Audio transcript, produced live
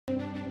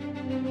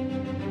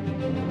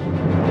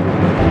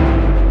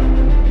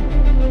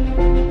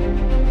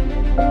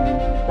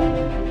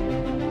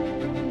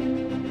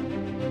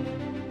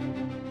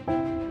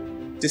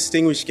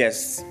Distinguished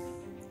guests,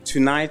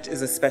 tonight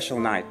is a special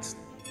night.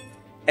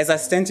 As I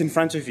stand in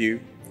front of you,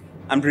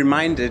 I'm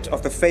reminded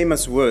of the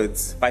famous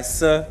words by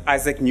Sir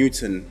Isaac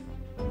Newton,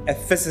 a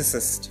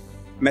physicist,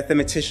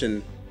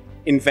 mathematician,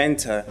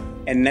 inventor,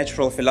 and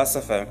natural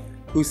philosopher,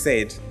 who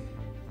said,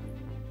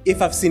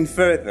 "If I've seen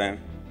further,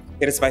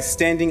 it is by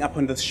standing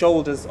upon the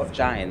shoulders of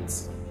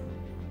giants."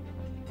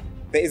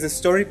 There is a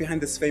story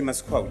behind this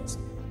famous quote,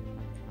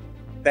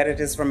 that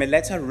it is from a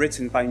letter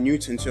written by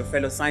Newton to a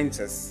fellow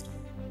scientist,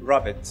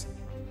 Robert.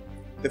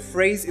 The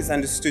phrase is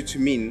understood to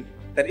mean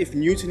that if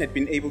Newton had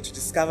been able to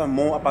discover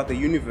more about the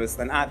universe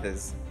than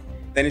others,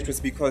 then it was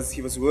because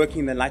he was working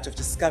in the light of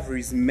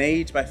discoveries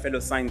made by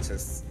fellow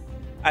scientists,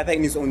 either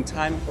in his own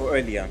time or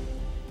earlier.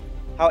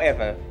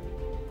 However,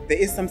 there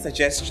is some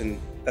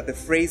suggestion that the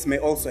phrase may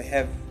also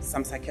have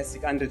some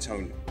sarcastic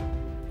undertone.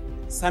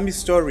 Some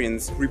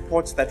historians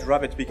report that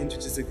Robert began to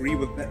disagree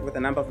with a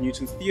number of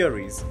Newton's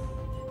theories,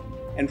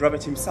 and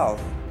Robert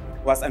himself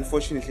was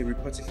unfortunately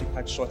reportedly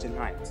quite short in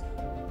height.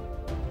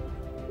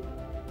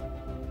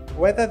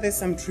 Whether there's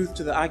some truth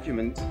to the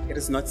argument, it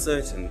is not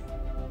certain,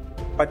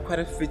 but quite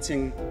a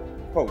fitting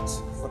quote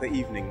for the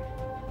evening.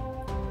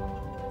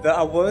 The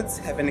awards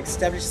have an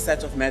established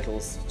set of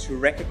medals to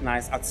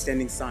recognize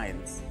outstanding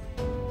science.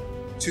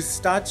 To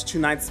start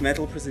tonight's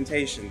medal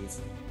presentations,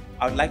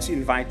 I would like to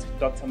invite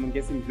Dr.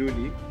 Mungesi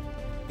Mdluli,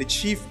 the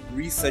Chief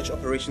Research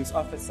Operations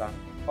Officer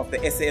of the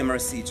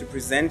SAMRC, to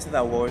present the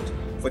award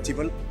for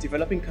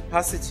developing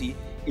capacity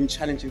in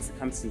challenging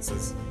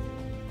circumstances.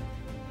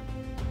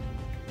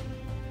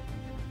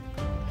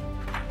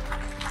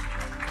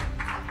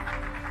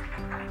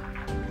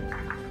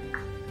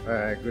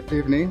 Good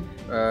evening.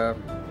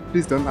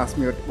 Please don't ask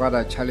me what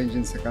are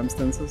challenging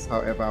circumstances.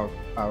 However,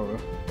 I'll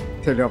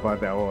tell you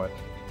about the award.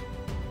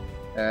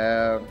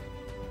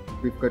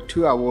 We've got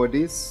two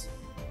awardees.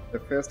 The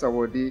first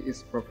awardee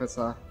is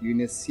Professor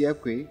Eunice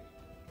Siakwe.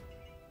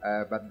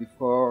 But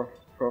before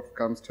Prof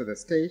comes to the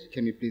stage,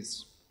 can you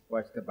please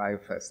watch the bio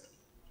first?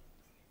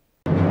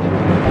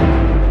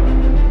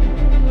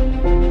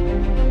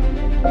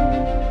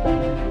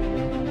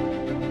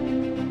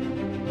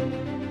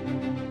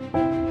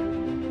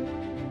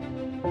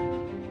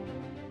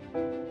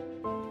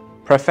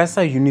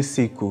 Professor Eunice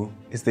Siakwe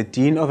is the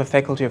Dean of the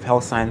Faculty of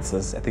Health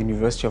Sciences at the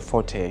University of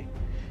Fort Hare.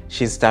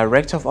 She is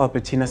Director of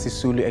Albertina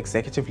Sisulu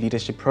Executive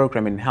Leadership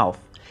Program in Health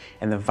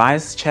and the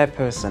Vice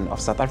Chairperson of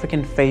South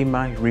African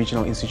FAMA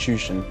Regional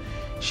Institution.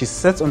 She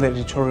sits on the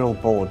editorial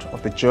board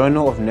of the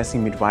Journal of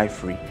Nursing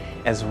Midwifery,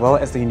 as well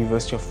as the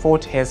University of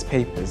Fort Hare's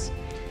papers.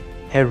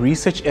 Her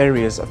research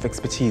areas of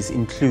expertise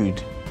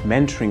include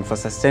mentoring for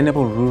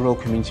sustainable rural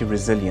community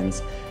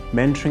resilience,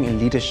 mentoring in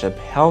leadership,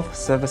 health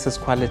services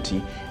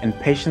quality, and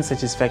patient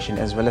satisfaction,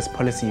 as well as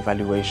policy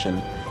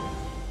evaluation.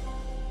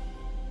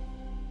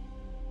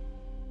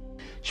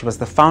 She was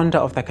the founder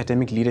of the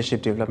Academic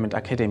Leadership Development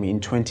Academy in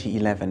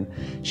 2011.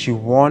 She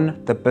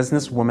won the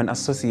Businesswomen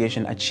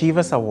Association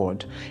Achievers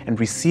Award and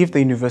received the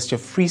University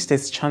of Free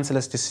State's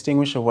Chancellor's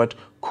Distinguished Award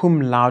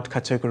Cum Laude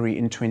category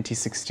in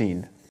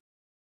 2016.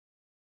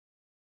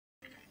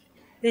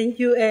 Thank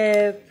you,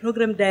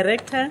 Program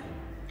Director,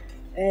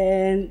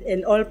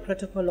 and all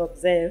protocol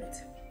observed.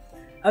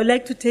 I would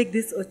like to take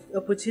this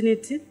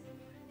opportunity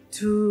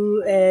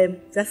to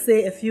just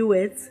say a few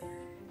words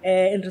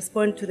and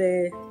respond to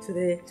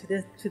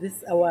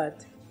this award.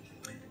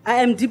 I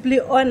am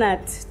deeply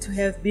honored to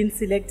have been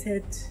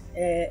selected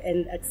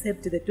and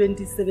accept the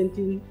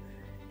 2017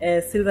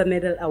 Silver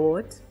Medal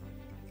Award.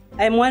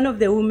 I am one of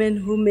the women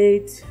who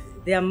made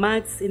their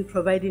marks in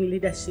providing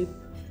leadership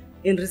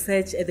in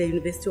research at the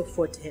University of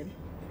Fort Hare.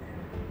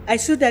 I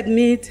should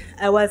admit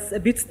I was a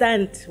bit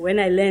stunned when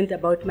I learned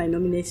about my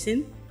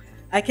nomination.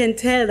 I can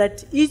tell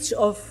that each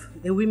of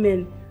the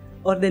women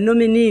or the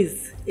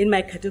nominees in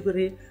my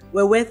category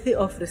were worthy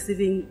of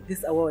receiving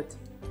this award.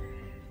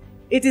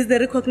 It is the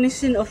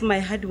recognition of my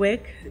hard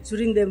work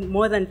during the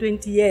more than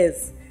 20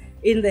 years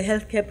in the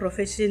healthcare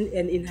profession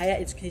and in higher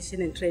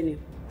education and training.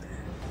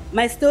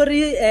 My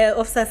story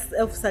of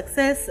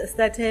success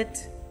started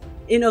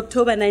in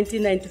October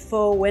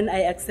 1994 when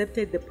I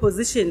accepted the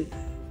position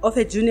of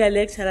a junior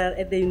lecturer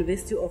at the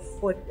University of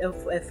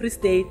Free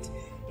State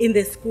in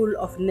the School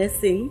of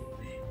Nursing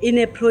in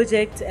a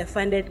project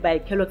funded by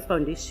Kellogg's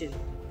Foundation.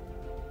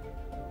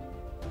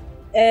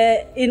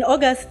 In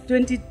August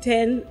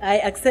 2010, I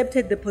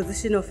accepted the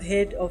position of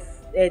head of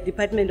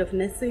Department of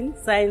Nursing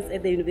Science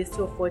at the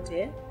University of Fort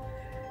Hare.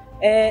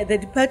 The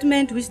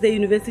department, which the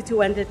university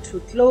wanted to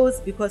close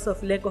because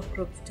of lack of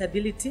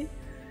profitability,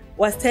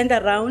 was turned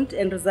around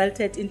and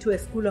resulted into a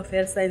School of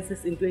Health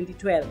Sciences in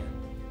 2012.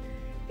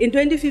 In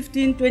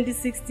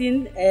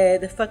 2015-2016,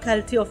 the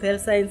Faculty of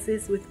Health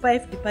Sciences, with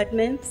 5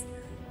 departments,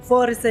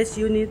 4 research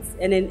units,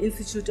 and an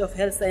Institute of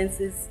Health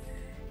Sciences,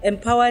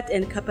 empowered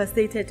and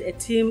capacitated a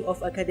team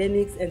of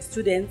academics and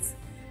students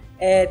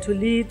to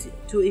lead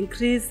to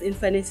increase in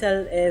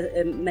financial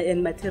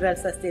and material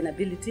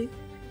sustainability,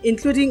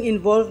 including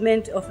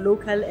involvement of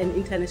local and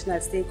international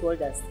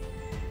stakeholders.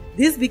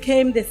 This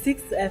became the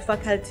 6th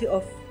Faculty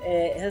of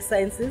Health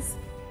Sciences,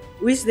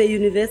 which the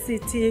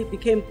university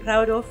became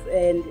proud of,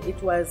 and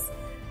it was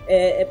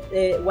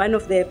one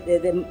of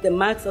the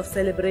marks of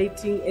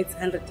celebrating its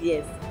 100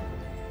 years.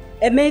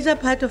 A major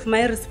part of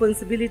my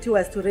responsibility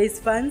was to raise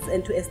funds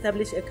and to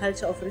establish a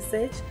culture of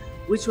research,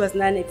 which was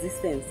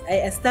non-existent.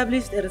 I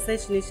established a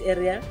research niche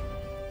area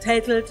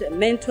titled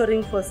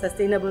Mentoring for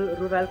Sustainable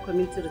Rural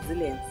Community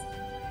Resilience.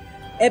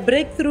 A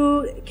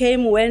breakthrough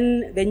came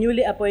when the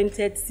newly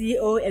appointed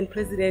CEO and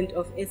President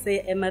of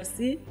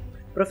SAMRC,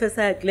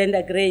 Professor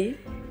Glenda Gray,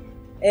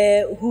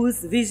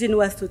 whose vision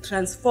was to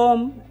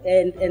transform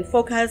and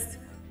focus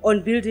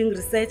on building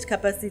research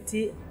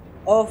capacity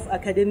of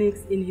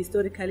academics in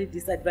historically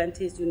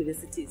disadvantaged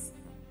universities.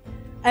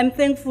 I'm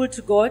thankful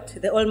to God,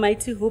 the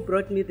Almighty, who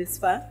brought me this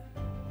far.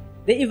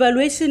 The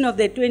evaluation of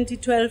the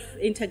 2012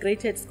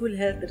 Integrated School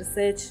Health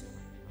Research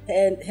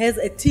has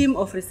a team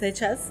of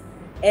researchers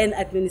and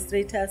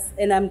administrators,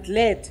 and I'm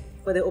glad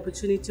for the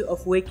opportunity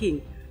of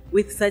working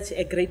with such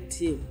a great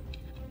team.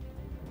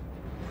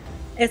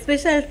 A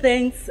special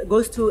thanks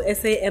goes to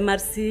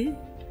SAMRC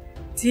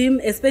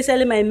team,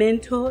 especially my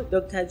mentor,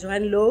 Dr.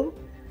 Johan Lowe,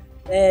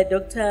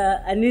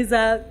 Dr.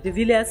 Aniza de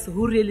Villiers,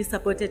 who really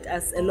supported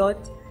us a lot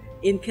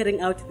in carrying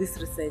out this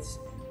research.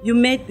 You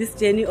made this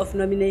journey of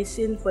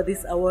nomination for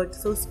this award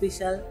so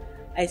special.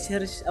 I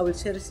will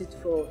cherish it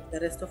for the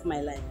rest of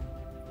my life.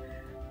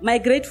 My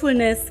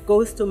gratefulness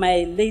goes to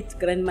my late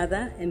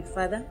grandmother and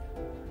father,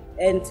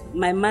 and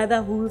my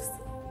mother who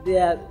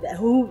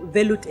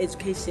valued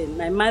education.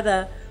 My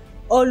mother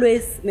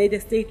always made a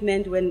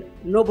statement when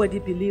nobody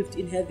believed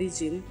in her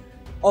vision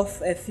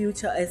of our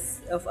future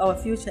as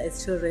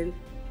children.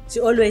 She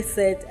always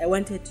said, "I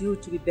wanted you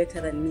to be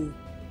better than me."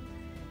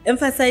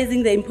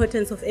 Emphasizing the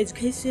importance of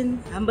education,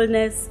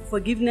 humbleness,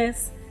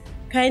 forgiveness,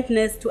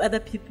 kindness to other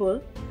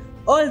people,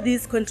 all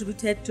these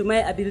contributed to my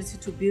ability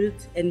to build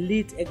and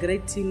lead a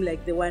great team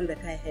like the one that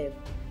I have.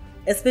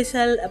 A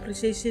special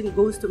appreciation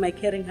goes to my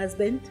caring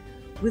husband,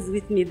 who's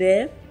with me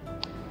there,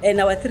 and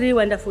our 3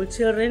 wonderful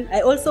children.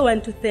 I also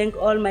want to thank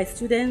all my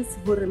students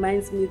who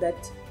reminds me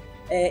that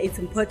it's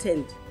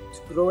important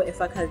to grow a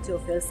faculty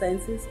of health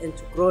sciences and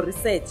to grow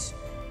research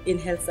in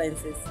health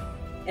sciences.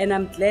 And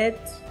I'm glad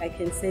I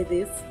can say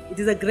this. It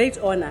is a great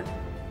honor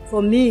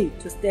for me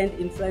to stand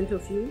in front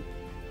of you,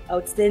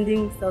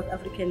 outstanding South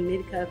African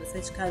Medical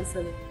Research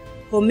Council,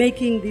 for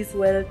making this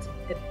world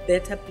a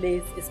better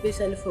place,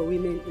 especially for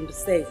women in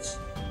research.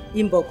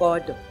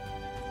 Imbokodo.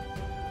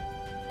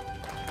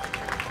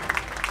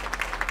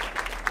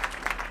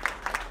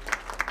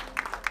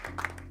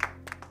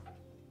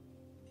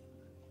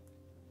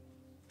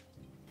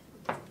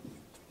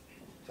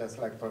 Just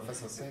like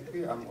Professor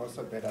Sekwi, I'm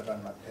also better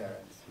than my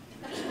parents.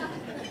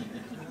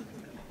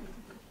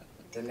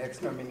 The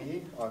next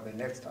nominee or the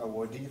next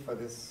awardee for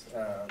this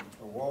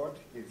award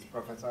is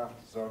Professor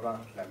Zodwa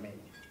Dlamini.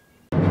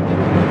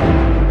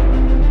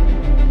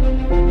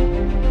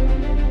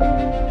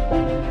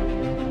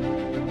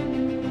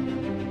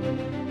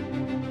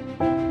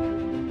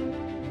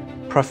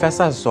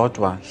 Professor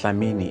Zodwa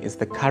Dlamini is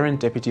the current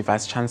Deputy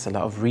Vice-Chancellor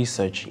of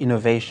Research,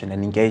 Innovation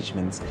and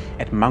Engagements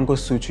at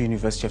Mangosuthu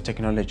University of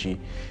Technology.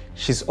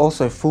 She's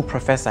also a full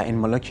professor in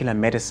molecular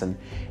medicine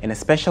and her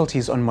specialty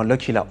is on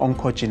molecular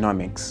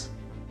oncogenomics.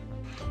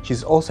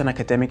 She's also an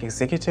academic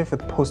executive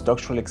with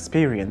postdoctoral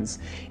experience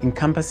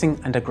encompassing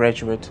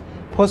undergraduate,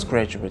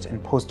 postgraduate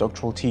and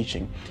postdoctoral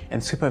teaching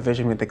and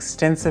supervision with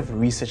extensive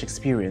research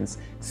experience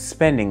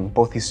spanning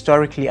both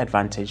historically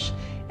advantaged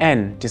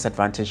and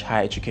disadvantaged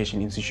higher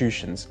education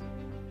institutions.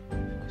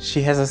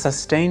 She has a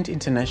sustained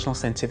international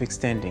scientific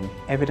standing,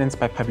 evidenced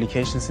by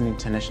publications in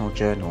international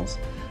journals.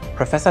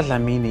 Professor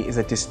Dlamini is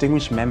a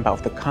distinguished member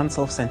of the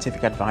Council of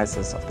Scientific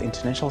Advisors of the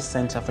International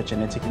Center for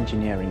Genetic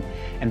Engineering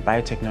and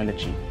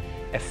Biotechnology,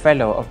 a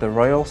Fellow of the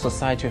Royal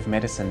Society of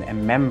Medicine, a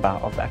member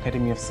of the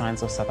Academy of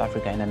Science of South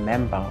Africa, and a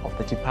member of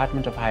the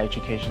Department of Higher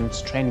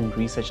Education's Training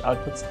Research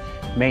Outputs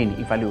Main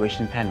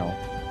Evaluation Panel.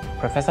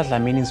 Professor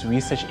Dlamini's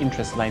research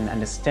interests lie in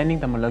understanding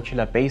the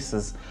molecular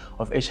basis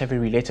of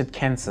HIV-related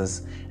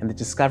cancers and the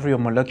discovery of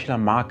molecular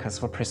markers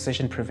for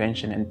precision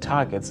prevention and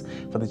targets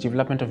for the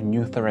development of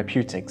new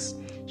therapeutics.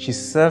 She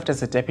served as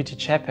the Deputy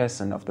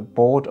Chairperson of the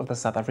Board of the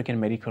South African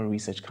Medical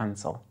Research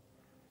Council.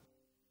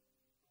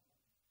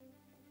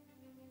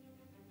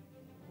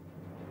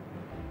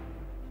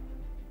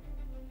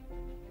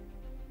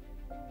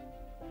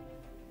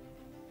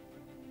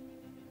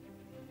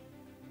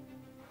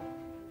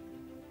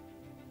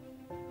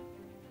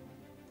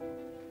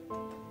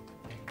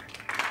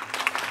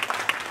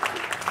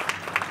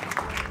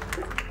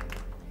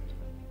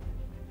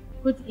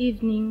 Good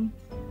evening.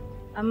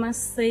 I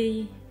must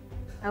say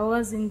I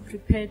wasn't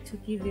prepared to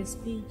give a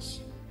speech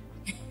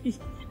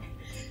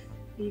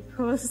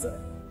because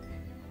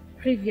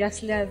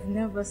previously I've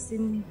never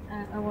seen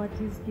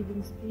awardees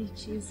giving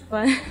speeches,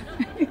 but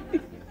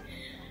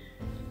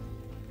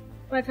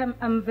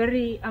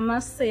I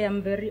must say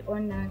I'm very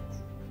honored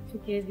to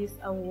get this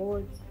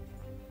award.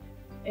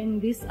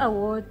 And this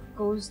award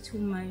goes to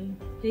my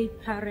late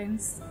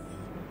parents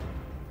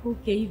who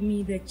gave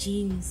me the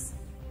genes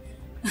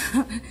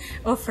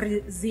of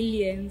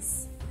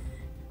resilience,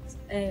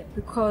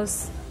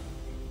 because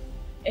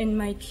in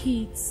my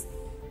kids,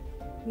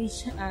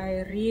 which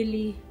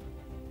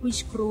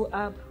grew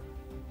up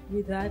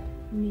without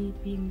me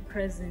being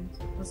present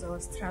because I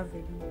was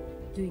traveling,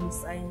 doing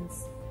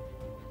science.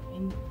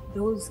 And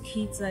those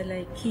kids are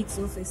like kids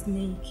of a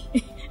snake.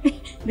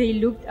 They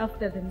looked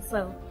after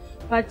themselves.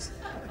 But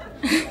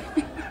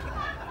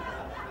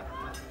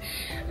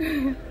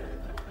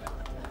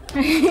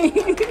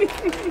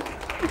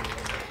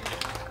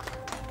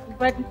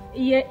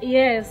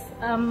yes,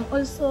 I'm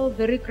also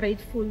very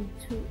grateful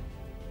to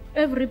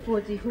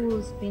everybody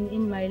who's been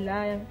in my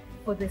life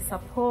for the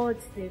support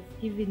they've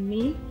given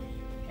me.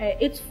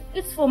 It's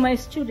for my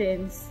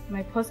students,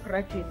 my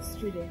postgraduate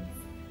students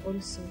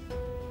also.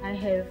 I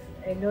have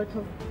a lot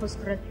of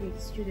postgraduate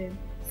students.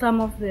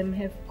 Some of them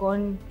have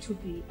gone to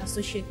be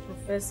associate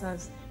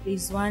professors.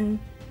 There's one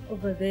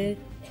over there,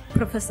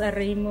 Professor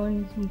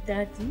Raymond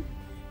Mutati,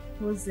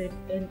 who's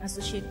an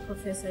associate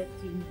professor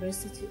at the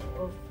University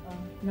of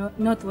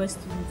Northwest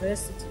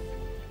University.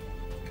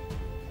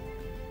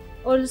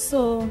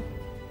 Also,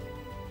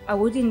 I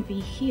wouldn't be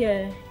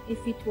here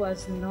if it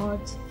was not,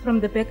 from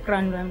the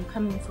background where I'm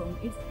coming from,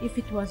 if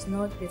it was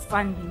not the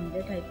funding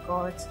that I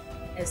got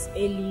as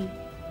early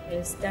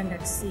as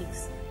Standard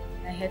 6.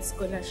 I had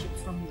scholarship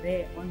from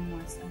there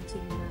onwards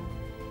until now.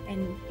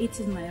 And it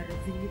is my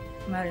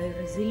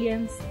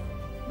resilience,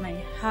 my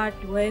hard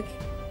work,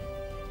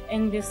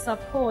 and the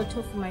support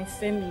of my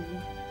family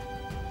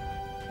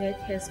that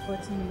has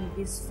gotten me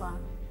this far.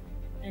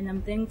 And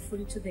I'm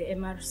thankful to the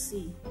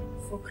MRC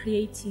for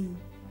creating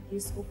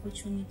this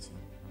opportunity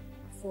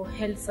for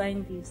health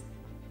scientists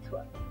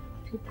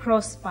to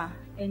prosper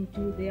and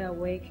do their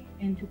work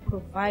and to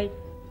provide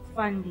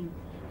funding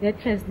that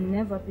has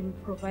never been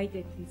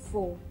provided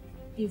before,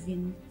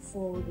 even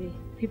for the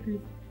people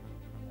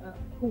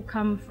who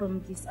come from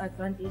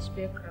disadvantaged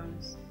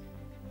backgrounds.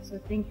 So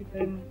thank you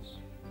very much.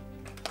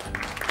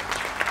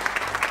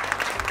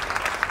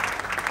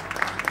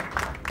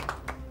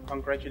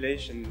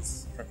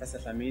 Congratulations, Professor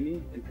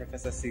Dlamini and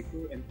Professor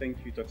Siku, and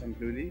thank you, Dr.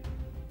 Mdluli.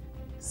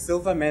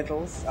 Silver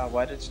medals are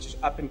awarded to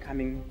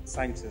up-and-coming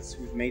scientists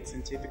who've made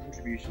scientific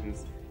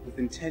contributions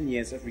within 10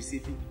 years of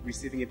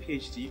receiving a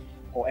PhD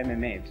or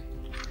MMed.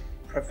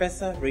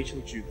 Professor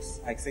Rachel Jukes,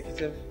 our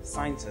Executive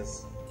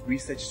Scientist,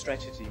 Research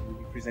Strategy, will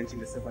be presenting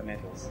the silver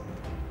medals.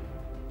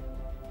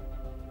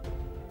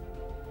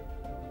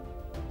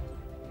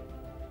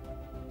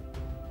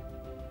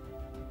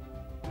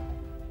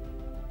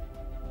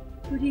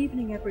 Good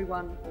evening,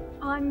 everyone.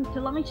 I'm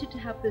delighted to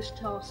have this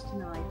task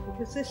tonight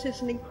because this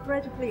is an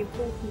incredibly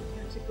important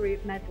category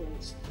of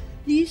medals.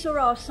 These are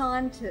our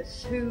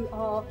scientists who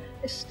are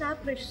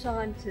established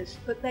scientists,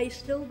 but they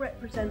still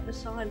represent the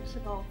science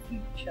of our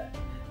future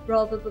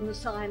rather than the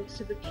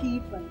science of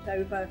achievement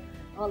over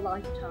our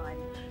lifetime.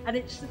 And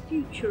it's the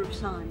future of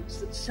science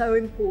that's so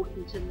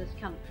important in this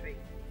country.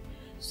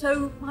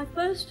 So my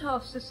first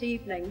task this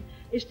evening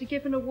is to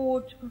give an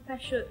award to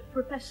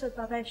Professor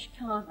Bhavesh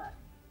Khanna.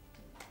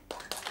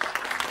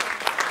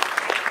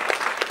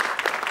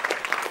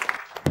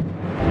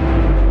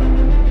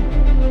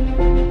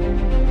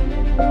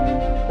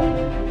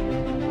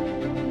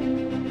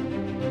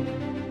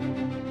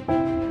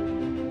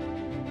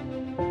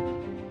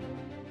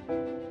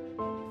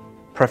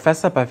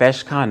 Professor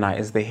Bhavesh Khanna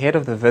is the head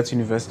of the Wits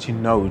University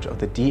node of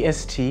the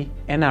DST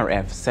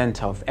NRF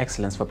Center of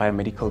Excellence for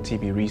Biomedical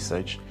TB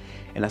Research,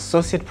 an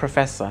associate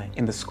professor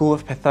in the School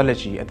of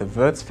Pathology at the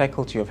Wits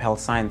Faculty of Health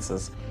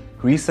Sciences,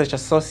 research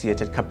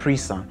associate at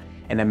CAPRISA,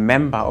 and a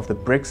member of the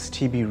BRICS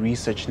TB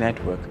Research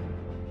Network.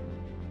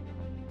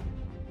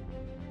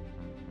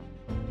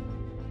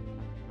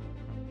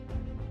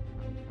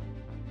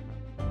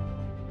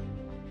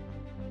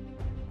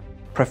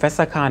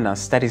 Professor Khanna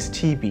studies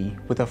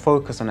TB with a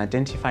focus on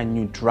identifying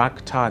new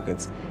drug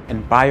targets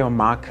and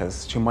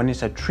biomarkers to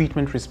monitor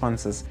treatment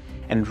responses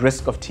and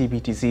risk of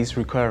TB disease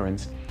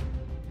recurrence.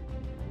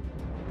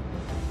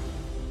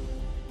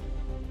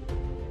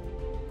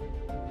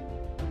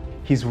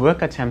 His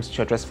work attempts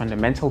to address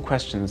fundamental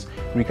questions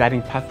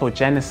regarding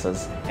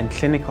pathogenesis and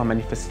clinical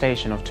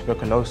manifestation of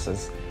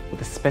tuberculosis,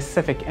 with a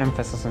specific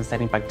emphasis on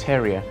studying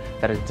bacteria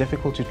that are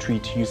difficult to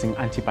treat using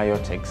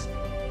antibiotics.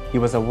 He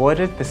was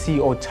awarded the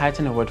CEO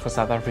Titan Award for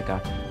South Africa,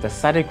 the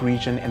SADC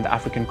region and the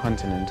African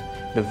continent,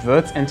 the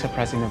Wits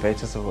Enterprise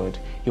Innovators Award.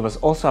 He was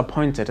also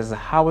appointed as a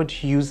Howard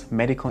Hughes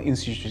Medical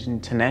Institute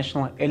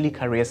International Early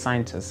Career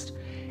Scientist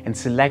and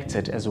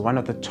selected as one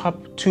of the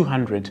top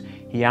 200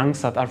 young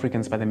South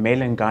Africans by the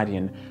Mail and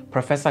Guardian.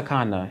 Professor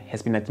Khanna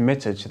has been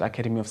admitted to the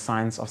Academy of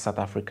Science of South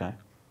Africa.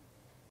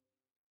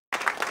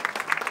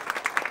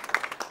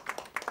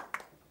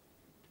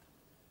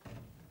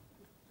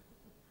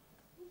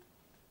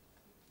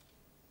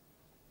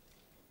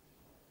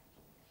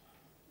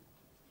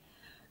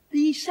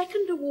 The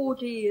second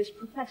awardee is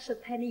Professor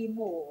Penny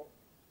Moore.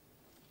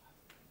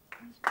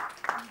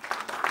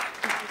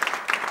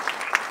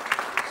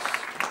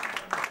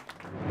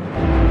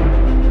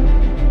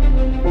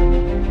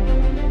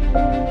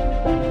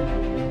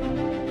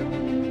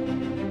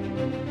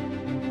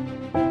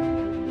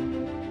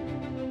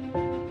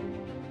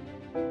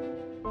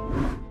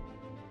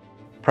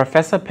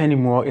 Professor Penny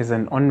Moore is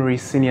an honorary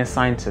senior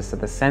scientist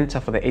at the Center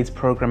for the AIDS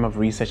Program of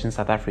Research in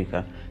South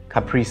Africa,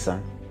 CAPRISA.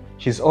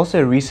 She is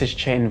also a research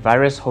chair in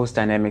virus host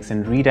dynamics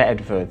and reader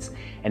adverts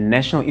and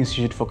National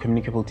Institute for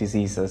Communicable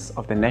Diseases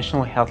of the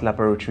National Health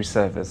Laboratory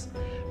Service.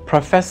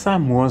 Professor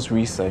Moore's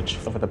research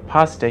over the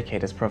past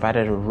decade has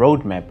provided a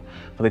roadmap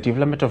for the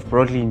development of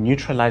broadly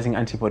neutralizing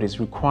antibodies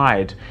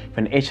required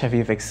for an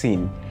HIV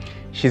vaccine.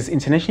 She is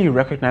internationally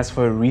recognized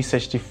for her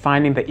research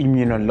defining the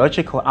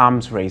immunological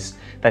arms race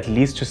that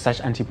leads to such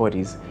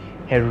antibodies.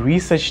 Her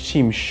research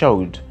team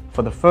showed,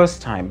 for the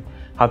first time,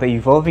 how the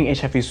evolving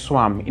HIV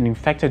swarm in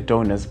infected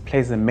donors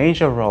plays a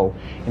major role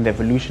in the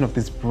evolution of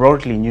these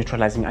broadly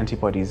neutralizing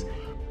antibodies.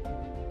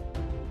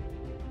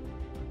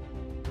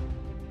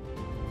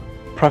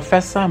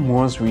 Professor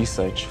Moore's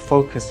research,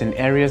 focused in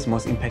areas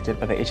most impacted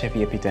by the HIV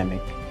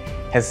epidemic,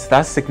 has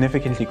thus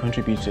significantly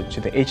contributed to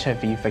the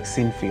HIV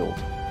vaccine field.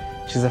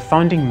 She is a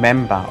founding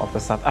member of the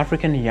South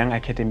African Young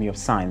Academy of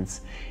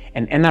Science,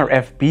 an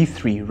NRF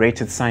B3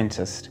 rated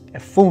scientist, a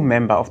full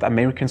member of the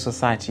American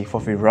Society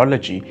for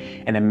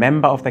Virology, and a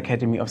member of the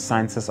Academy of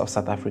Sciences of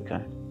South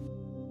Africa.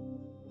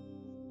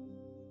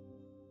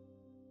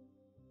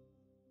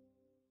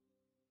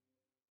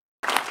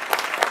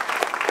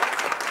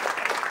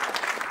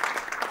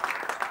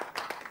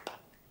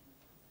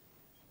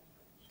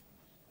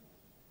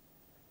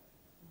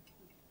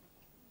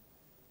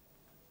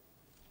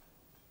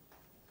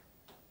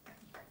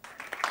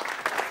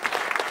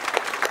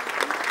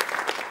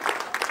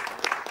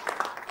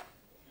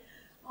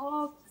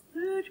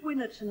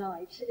 Winner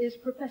tonight is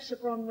Professor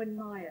Bronwyn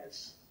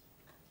Myers.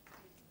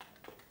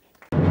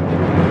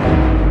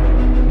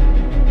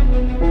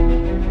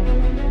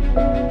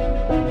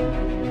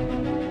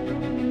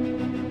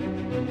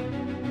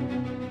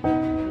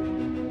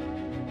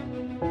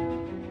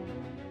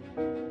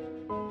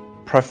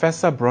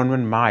 Professor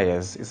Bronwyn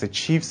Myers is a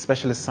Chief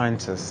Specialist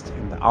Scientist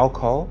in the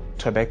Alcohol,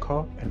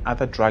 Tobacco and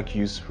Other Drug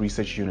Use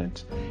Research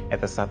Unit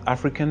at the South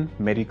African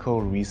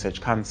Medical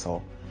Research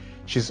Council.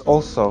 She is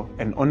also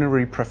an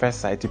honorary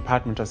professor at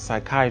Department of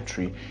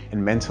Psychiatry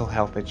and Mental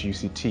Health at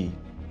UCT. She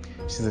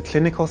is a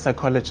clinical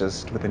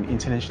psychologist with an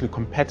internationally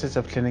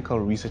competitive clinical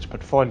research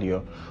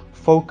portfolio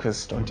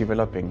focused on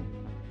developing,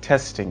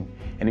 testing,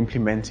 and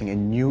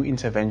implementing new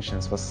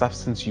interventions for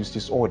substance use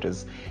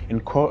disorders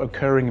and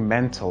co-occurring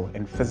mental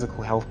and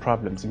physical health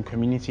problems in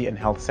community and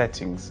health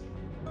settings.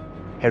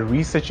 Her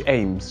research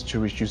aims to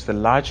reduce the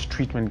large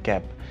treatment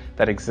gap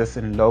that exists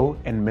in low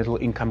and middle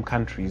income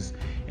countries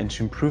and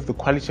to improve the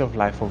quality of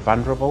life for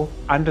vulnerable,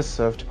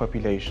 underserved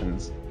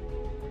populations.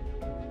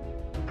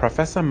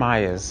 Professor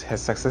Myers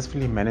has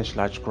successfully managed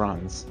large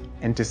grants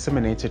and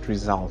disseminated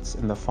results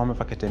in the form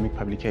of academic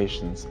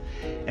publications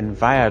and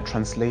via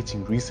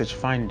translating research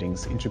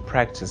findings into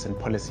practice and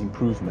policy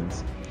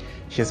improvements.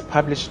 She has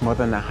published more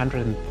than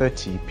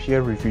 130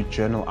 peer-reviewed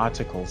journal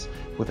articles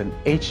with an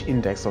H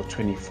index of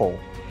 24.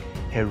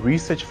 Her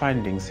research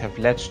findings have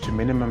led to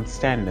minimum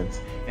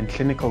standards and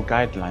clinical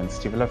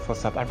guidelines developed for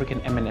South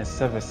African M&S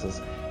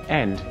services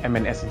and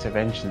M&S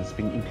interventions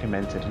being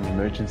implemented in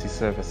emergency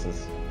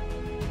services.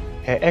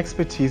 Her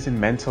expertise in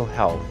mental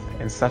health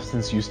and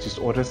substance use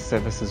disorders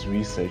services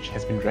research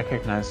has been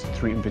recognized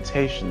through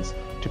invitations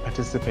to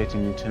participate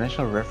in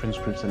international reference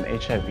groups on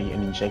HIV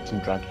and injecting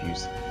drug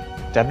use,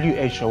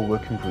 WHO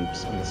working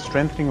groups on the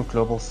strengthening of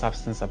global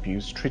substance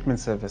abuse treatment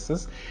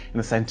services, and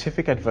the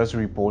Scientific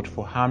Advisory Board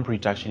for Harm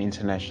Reduction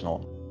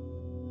International.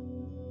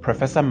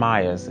 Professor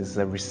Myers is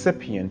a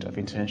recipient of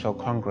International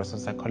Congress of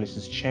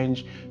Psychology's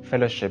Change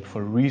Fellowship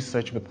for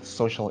Research with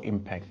Social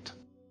Impact.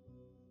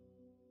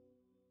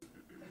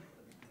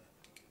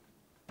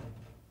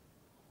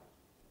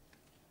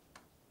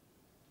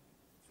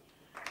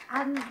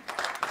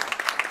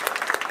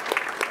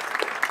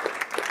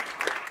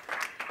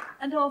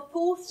 And our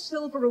fourth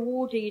silver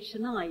awardee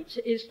tonight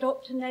is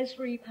Dr.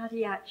 Nesri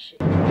Padiachi.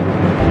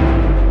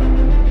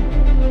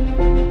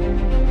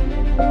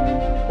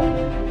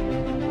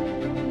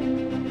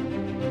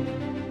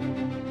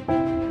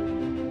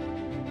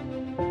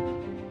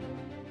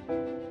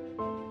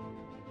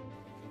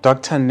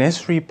 Dr.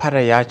 Nesri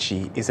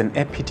Padiachi is an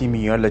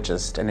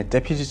epidemiologist and a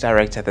Deputy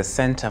Director at the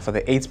Center for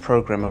the AIDS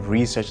Program of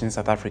Research in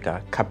South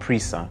Africa,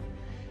 CAPRISA.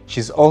 She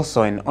is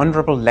also an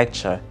honorable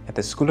lecturer at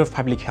the School of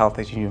Public Health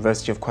at the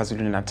University of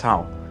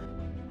KwaZulu-Natal.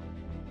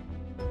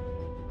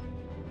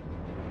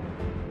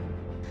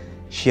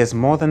 She has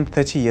more than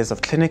 30 years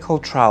of clinical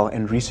trial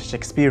and research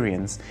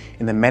experience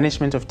in the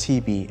management of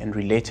TB and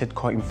related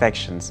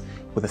co-infections,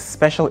 with a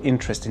special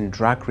interest in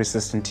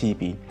drug-resistant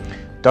TB.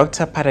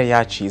 Dr.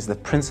 Padiachi is the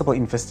principal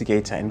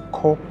investigator and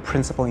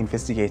co-principal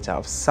investigator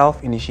of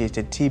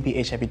self-initiated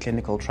TB/HIV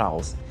clinical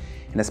trials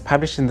and has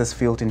published in this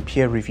field in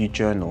peer-reviewed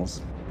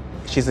journals.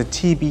 She is a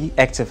TB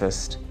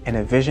activist, and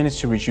her vision is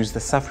to reduce the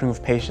suffering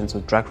of patients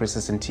with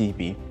drug-resistant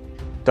TB.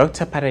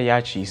 Dr.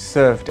 Padiachi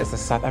served as the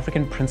South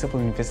African Principal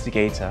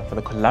Investigator for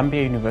the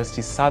Columbia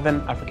University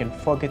Southern African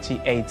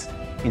Fogarty AIDS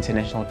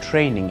International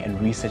Training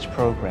and Research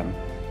Program,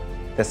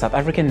 the South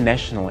African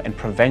National and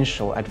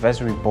Provincial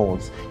Advisory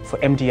Boards for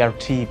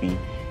MDR-TB,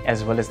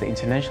 as well as the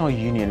International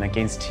Union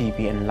Against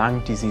TB and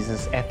Lung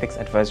Diseases Ethics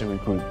Advisory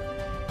Group.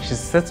 She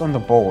sits on the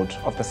board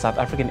of the South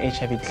African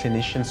HIV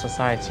Clinician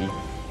Society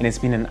and has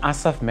been an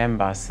ASAF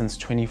member since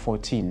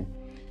 2014.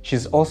 She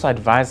is also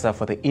advisor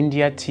for the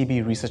India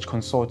TB Research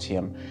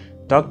Consortium.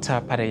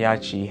 Dr.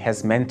 Padayachi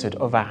has mentored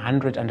over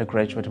 100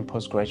 undergraduate and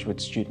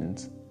postgraduate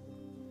students.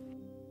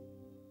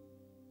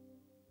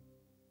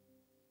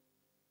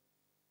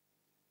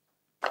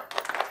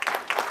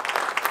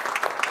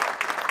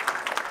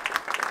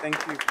 Thank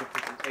you for the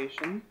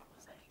presentation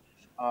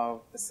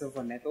of the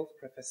silver medal,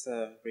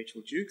 Professor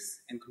Rachel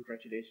Jukes, and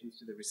congratulations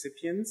to the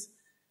recipients.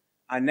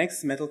 Our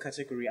next medal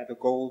category are the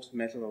Gold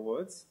Medal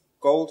Awards.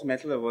 Gold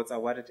Medal Awards are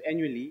awarded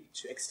annually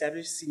to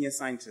established senior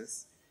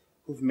scientists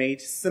who've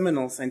made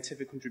seminal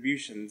scientific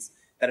contributions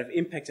that have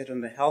impacted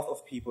on the health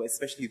of people,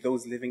 especially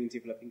those living in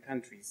developing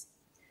countries.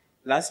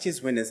 Last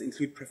year's winners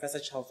include Professor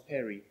Charles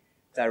Perry,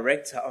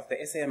 Director of the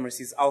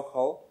SAMRC's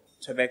Alcohol,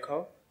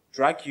 Tobacco,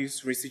 Drug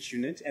Use Research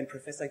Unit, and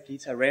Professor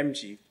Geeta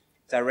Ramji,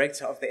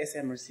 Director of the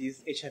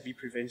SAMRC's HIV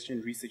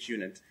Prevention Research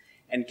Unit,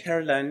 and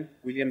Caroline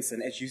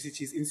Williamson at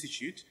UCT's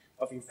Institute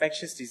of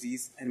Infectious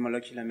Disease and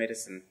Molecular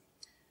Medicine.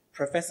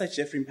 Professor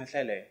Jeffrey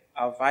Mpatlele,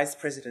 our Vice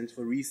President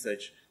for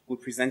Research, will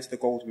present the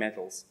gold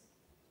medals.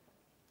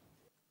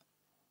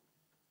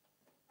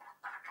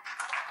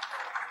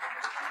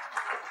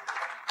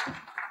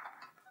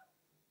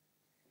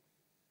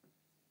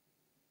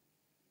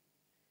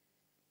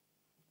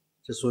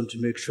 Just want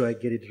to make sure I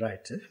get it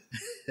right.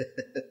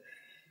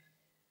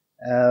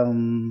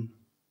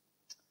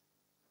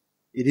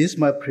 It is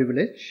my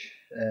privilege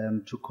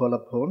to call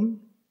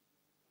upon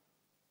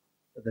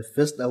the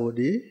first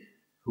awardee,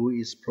 who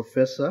is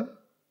Professor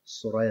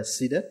Soraya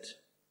Sidat,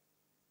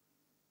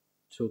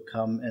 to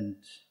come and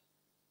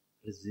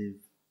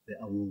receive the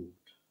award.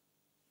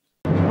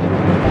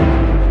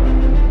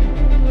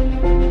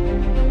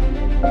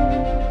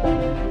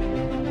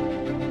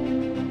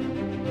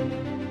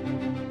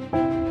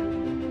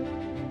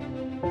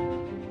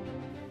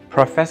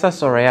 Professor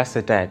Soraya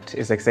Sidat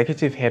is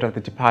Executive Head of the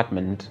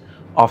Department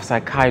of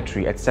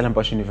Psychiatry at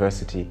Stellenbosch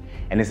University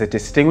and is a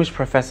Distinguished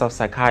Professor of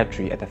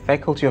Psychiatry at the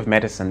Faculty of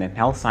Medicine and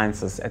Health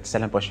Sciences at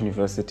Stellenbosch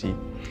University.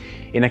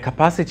 In her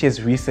capacity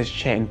as Research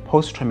Chair in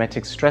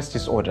Post-Traumatic Stress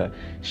Disorder,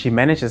 she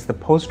manages the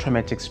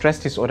Post-Traumatic Stress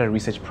Disorder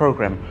Research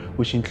Program,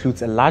 which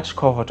includes a large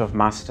cohort of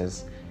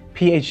masters,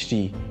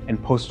 PhD,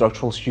 and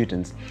postdoctoral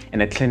students,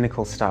 and a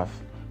clinical staff.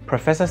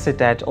 Professor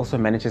Sidat also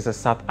manages the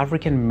South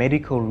African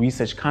Medical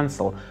Research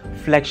Council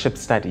flagship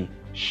study,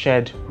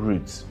 Shared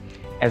Roots,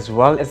 as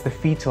well as the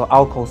Fetal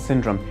Alcohol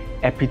Syndrome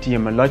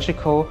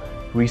Epidemiological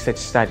Research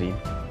Study.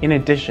 In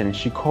addition,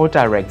 she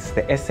co-directs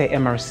the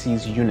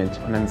SAMRC's Unit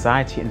on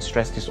Anxiety and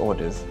Stress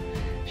Disorders.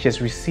 She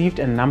has received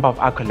a number of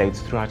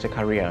accolades throughout her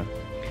career,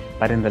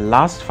 but in the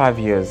last 5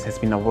 years has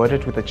been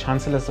awarded with the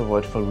Chancellor's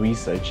Award for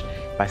Research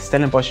by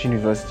Stellenbosch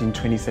University in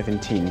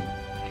 2017,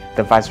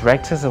 the Vice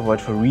Rector's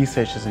Award for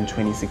Researchers in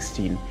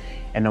 2016,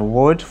 an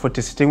award for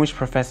Distinguished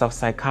Professor of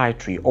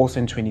Psychiatry also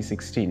in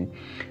 2016,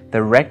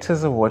 the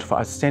Rector's Award for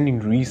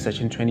Outstanding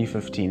Research in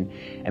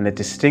 2015, and the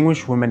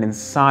Distinguished Women in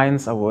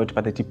Science Award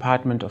by the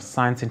Department of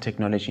Science and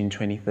Technology in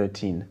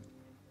 2013.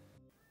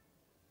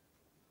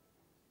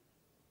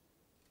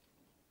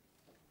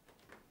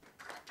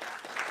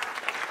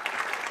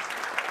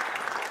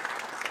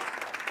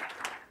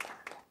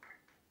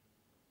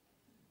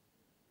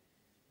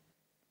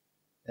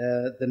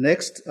 The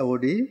next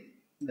awardee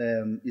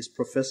is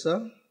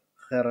Professor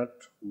Gerard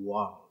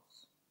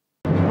Walls.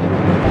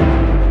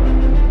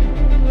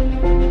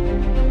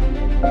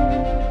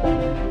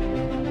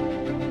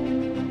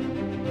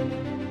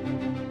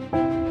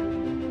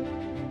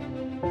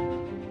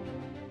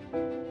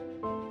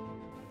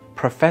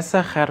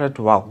 Professor Gerard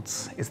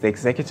Waltz is the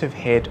Executive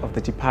Head of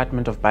the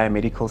Department of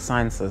Biomedical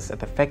Sciences at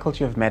the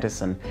Faculty of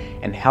Medicine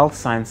and Health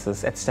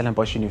Sciences at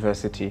Stellenbosch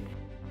University.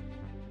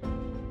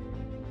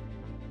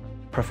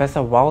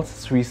 Professor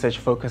Waltz's research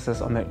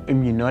focuses on the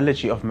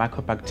immunology of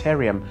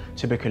Mycobacterium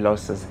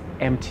tuberculosis,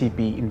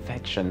 MTB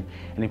infection,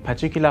 and in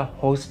particular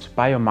host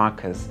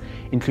biomarkers,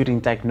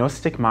 including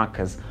diagnostic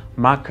markers,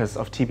 markers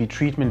of TB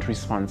treatment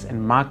response, and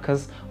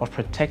markers of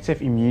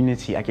protective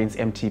immunity against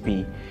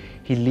MTB.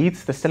 He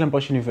leads the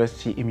Stellenbosch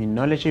University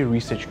Immunology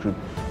Research Group,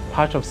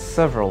 part of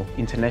several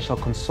international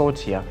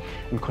consortia,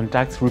 and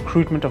conducts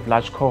recruitment of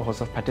large cohorts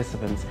of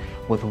participants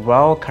with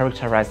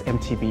well-characterized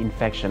MTB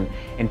infection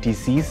and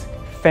disease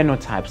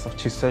phenotypes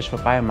to search for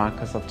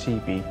biomarkers of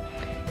TB.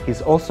 He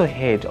is also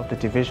head of the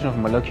Division of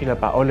Molecular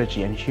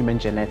Biology and Human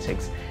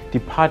Genetics,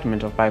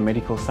 Department of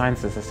Biomedical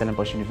Sciences at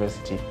Stellenbosch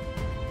University.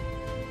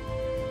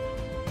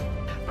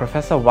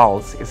 Professor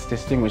Waltz is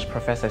Distinguished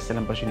Professor at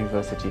Stellenbosch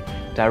University,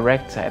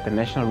 Director at the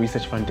National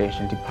Research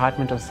Foundation,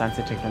 Department of Science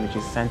and Technology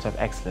Center of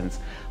Excellence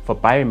for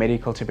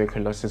Biomedical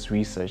Tuberculosis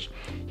Research.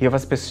 He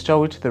was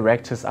bestowed the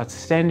Rector's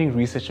Outstanding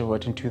Research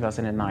Award in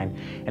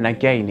 2009 and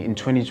again in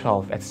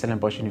 2012 at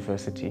Stellenbosch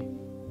University.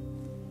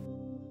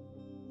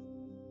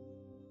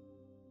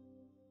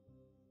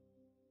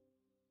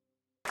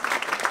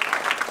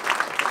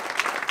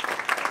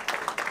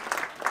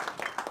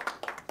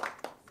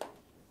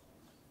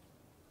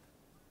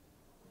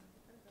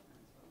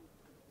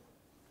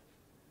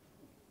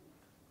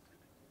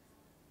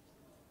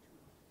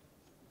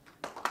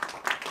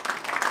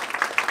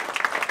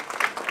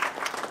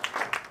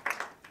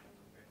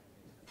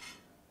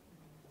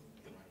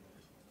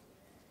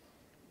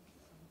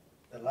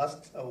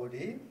 last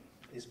awardee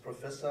is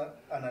Professor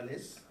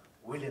Annalise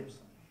Williamson.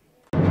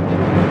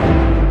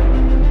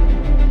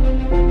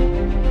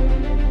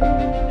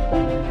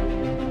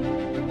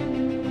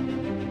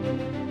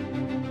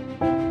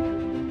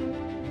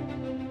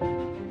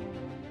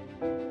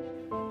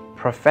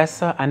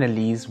 Professor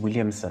Annalise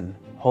Williamson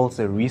holds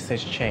a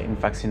research chair in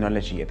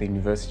vaccinology at the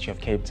University of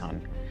Cape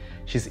Town.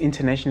 She's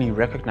internationally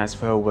recognized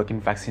for her work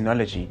in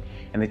vaccinology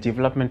and the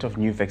development of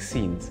new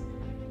vaccines,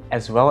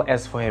 as well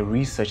as for her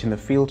research in the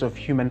field of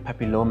human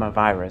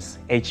papillomavirus,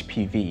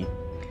 HPV.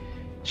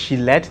 She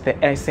led the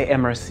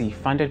SAMRC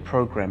funded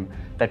program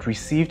that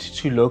received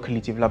 2 locally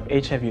developed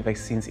HIV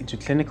vaccines into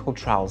clinical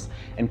trials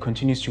and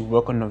continues to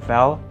work on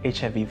novel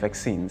HIV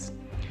vaccines.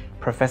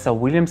 Professor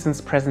Williamson's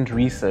present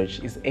research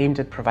is aimed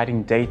at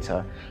providing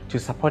data to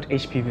support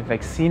HPV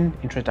vaccine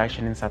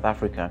introduction in South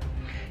Africa,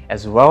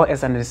 as well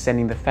as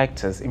understanding the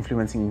factors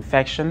influencing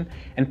infection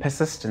and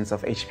persistence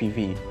of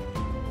HPV.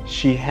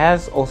 She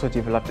has also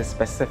developed a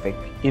specific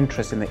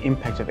interest in the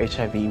impact of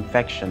HIV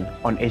infection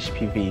on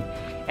HPV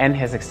and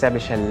has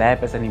established her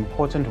lab as an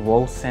important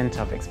world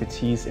center of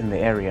expertise in the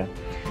area.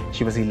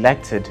 She was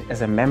elected as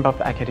a member of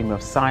the Academy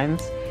of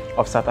Science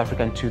of South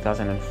Africa in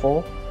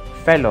 2004,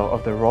 Fellow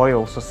of the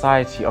Royal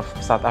Society of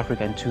South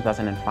Africa in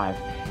 2005,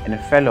 and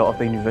a Fellow of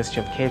the University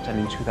of Cape Town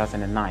in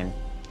 2009.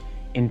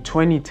 In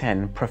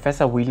 2010,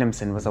 Professor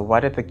Williamson was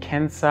awarded the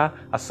Cancer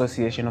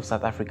Association of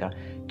South Africa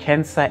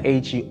Cancer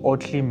AG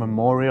Otley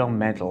Memorial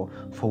Medal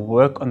for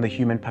work on the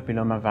human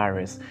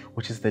papillomavirus,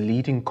 which is the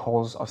leading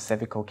cause of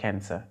cervical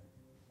cancer.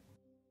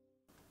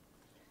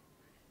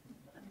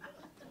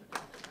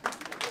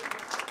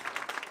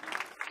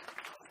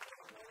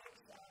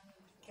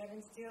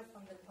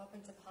 From the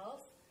Department of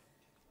Health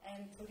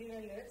and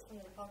Torino Lutz from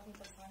the Department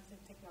of Science and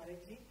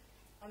Technology.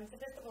 So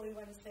first of all, we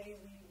want to say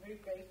we're very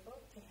grateful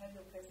to have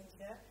your presence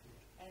here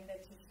and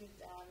that you should,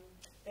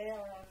 they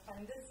are our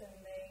funders and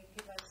they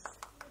give us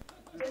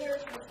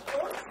generous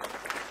support.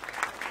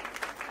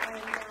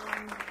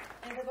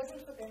 And if it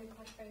wasn't for them,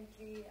 quite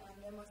frankly,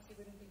 the SAMRC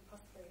wouldn't be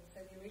prospering. So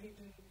we really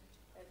do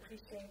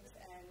appreciate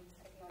and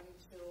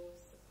acknowledge your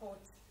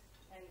support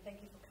and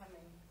thank you for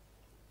coming.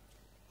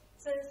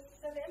 So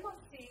the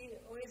SAMRC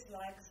always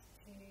likes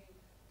to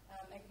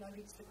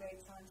acknowledge the great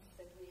scientists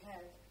that we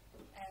have,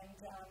 and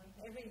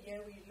every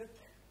year we look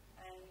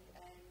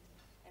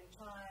and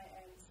try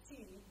and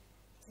see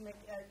to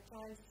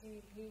try and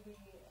see who we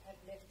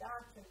have left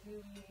out and who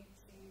we need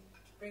to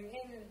bring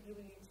in and who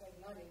we need to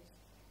acknowledge.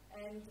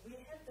 And we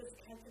have this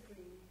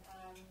category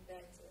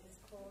that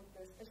is called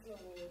the Special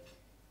Award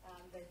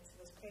that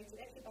was created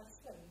actually by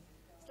Slim.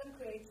 Slim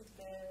created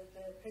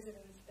the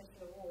President's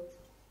Special Award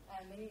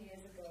many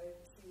years ago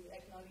to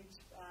acknowledge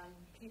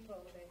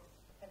people that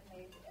have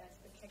made a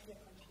spectacular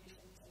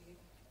contribution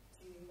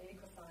to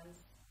medical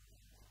science.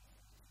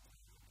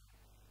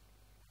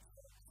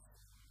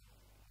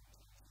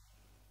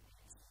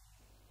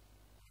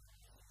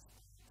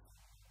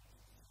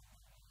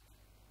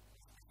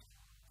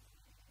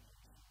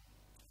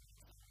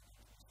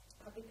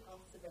 Public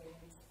health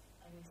surveillance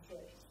and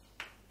research.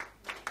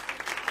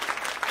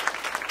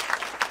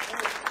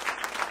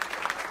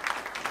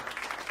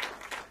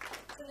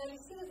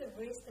 Lucy is a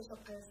very special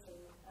person.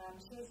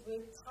 She has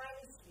worked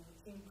tirelessly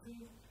to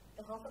improve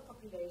the health of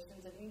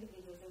populations and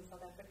individuals in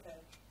South Africa,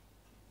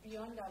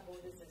 beyond our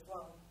borders as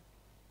well.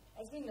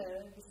 As we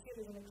know, Lucy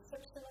is an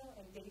exceptional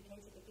and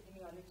dedicated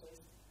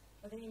epidemiologist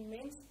with an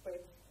immense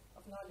breadth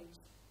of knowledge,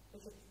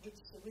 which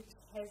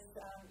has,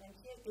 and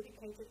she has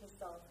dedicated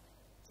herself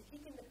to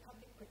keeping the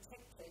public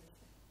protected.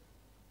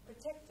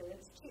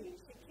 It's true,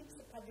 she keeps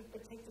the public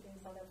protected in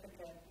South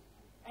Africa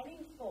and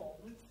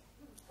informed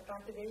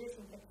about the various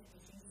infectious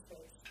disease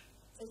threats.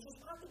 So she's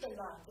part of the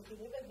light. If you've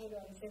ever heard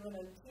her on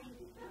 702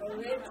 or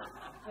read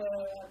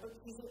her book,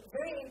 she's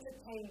very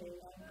entertaining,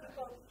 and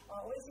people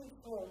are always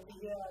enthralled to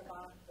hear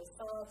about the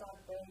SARS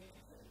outbreak,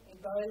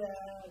 Ebola,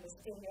 the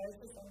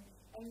scoliosis,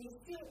 and you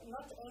see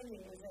not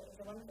only is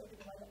a wonderful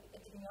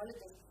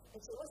epidemiologist,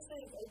 but she also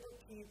is able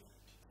to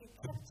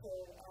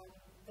capture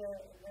the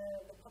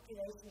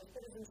population, the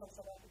citizens of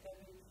South Africa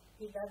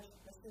who love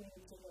listening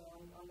to her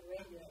on the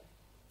radio.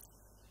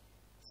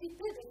 She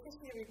did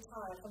officially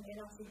retire from the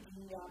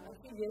NRCD a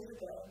few years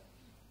ago,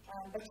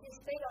 but she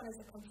stayed on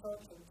as a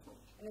consultant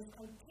and has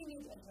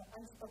continued at her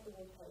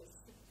unstoppable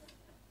pace.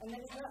 And that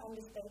is no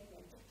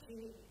understatement.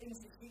 She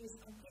is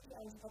completely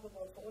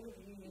unstoppable for all of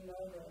you who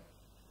know her.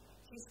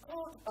 She's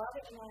called by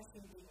the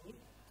NRCD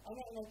and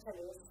the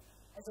NHLS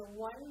as a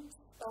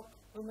one-stop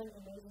women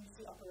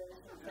emergency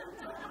operations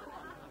center.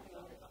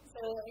 So,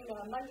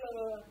 among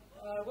your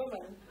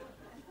women.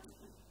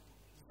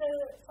 So,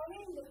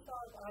 following the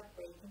SARS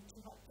outbreak in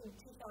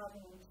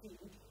 2002,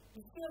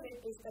 we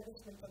spearheaded the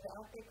establishment of the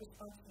Outbreak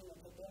Response Unit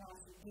at the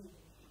NRCD.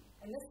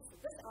 And this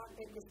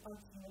Outbreak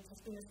Response Unit has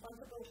been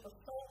responsible for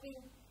solving,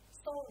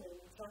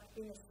 it's like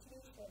being a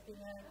sleuth or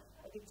being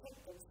a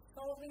detective,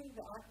 solving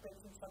the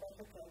outbreaks in South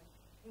Africa,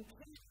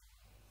 including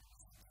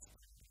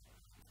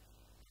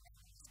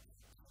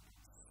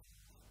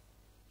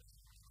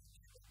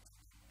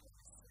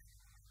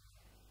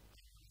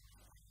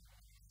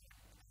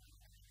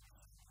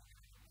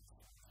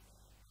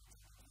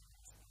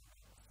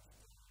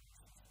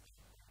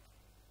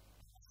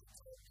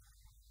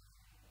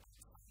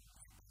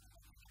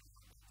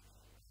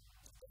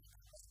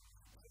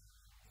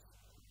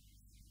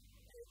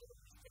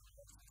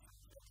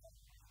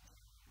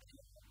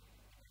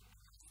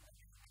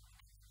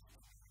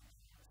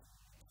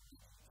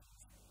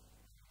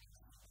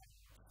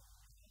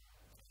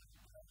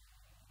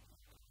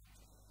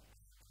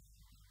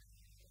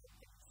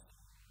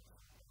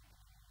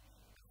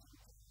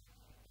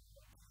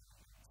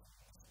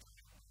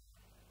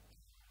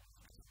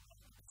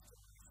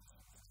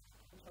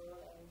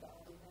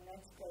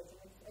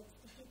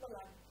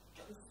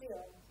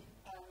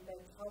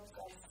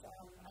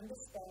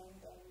understand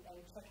and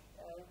track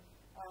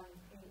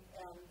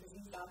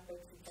disease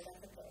outbreaks in South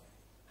Africa.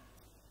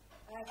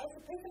 As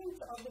the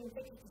president of the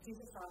Infectious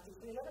Disease Society,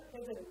 there are a lot of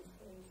presidents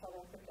in South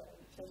Africa,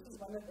 so she's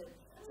one of them.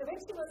 So when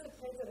she was the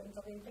president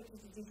of the Infectious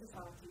Disease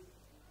Society,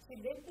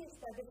 she led the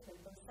establishment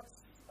of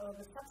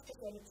the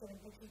subspecialty of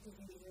infectious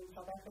diseases in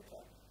South Africa.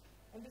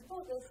 And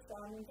before this,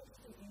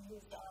 infectious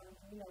diseases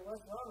was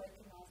well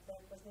recognized, but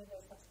it was never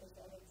a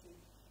subspecialty.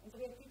 And so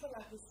we have people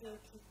like Lucia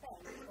to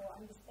thank for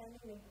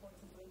understanding the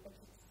importance of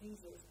infectious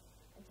diseases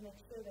and to make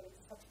sure that it's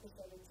a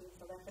subspecialty in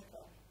South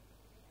Africa.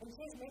 And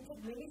she has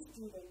mentored many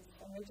students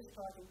and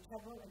registrars in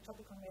travel and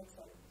tropical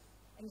medicine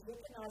and is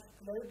recognized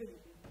globally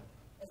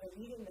as a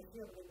leader in the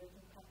field of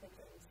emerging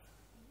pathogens.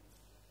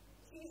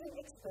 She is an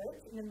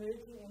expert in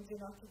emerging and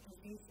zoonotic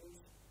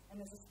diseases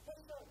and has a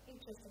special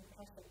interest and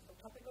passion for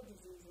tropical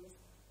diseases,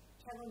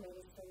 travel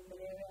medicine,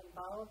 malaria, and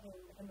viral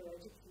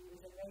hemorrhagic fevers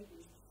and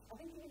rabies. I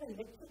think you even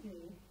lectured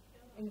me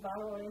in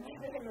viral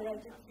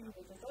hemorrhagic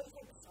fevers. It's also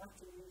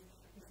exciting,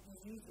 these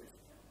diseases.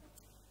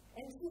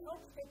 And she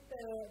helped set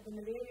the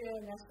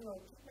malaria national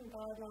treatment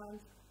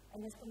guidelines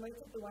and has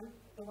promoted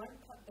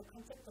the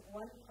concept of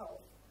One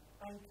Health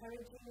by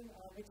encouraging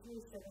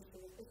veterinary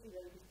services, especially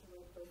those to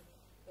work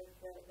with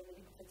the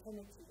medical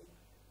fraternity.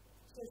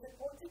 She has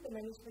supported the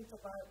management of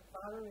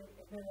viral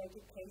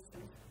hemorrhagic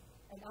cases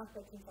and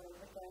outbreaks in South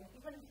Africa and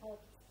even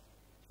helped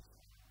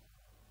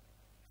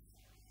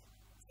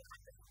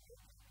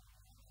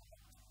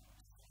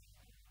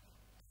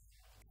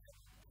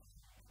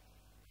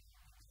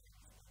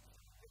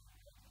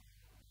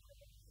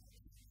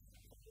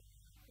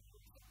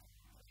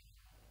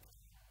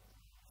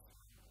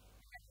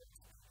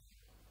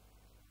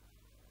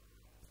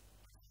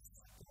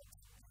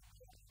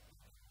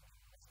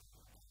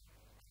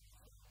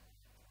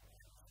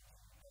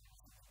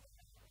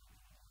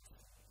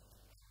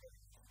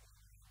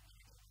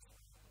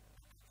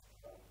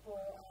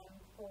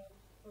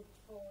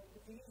for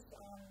disease,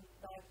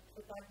 for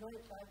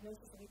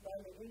diagnosis of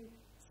Ebola in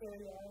Sierra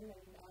Leone,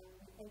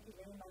 and thank you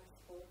very much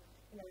for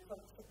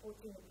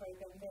supporting the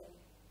program there.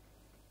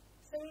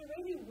 So we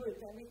really would,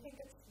 and we think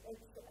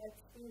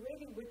we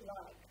really would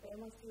like, the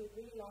MRC would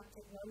really like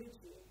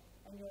technology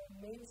and your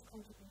immense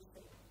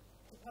contribution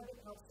to public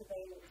health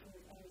surveillance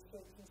and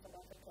research in South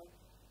Africa.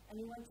 And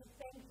we want to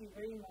thank you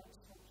very much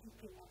for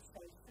keeping us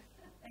safe.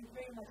 Thank you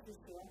very much,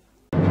 Lucia.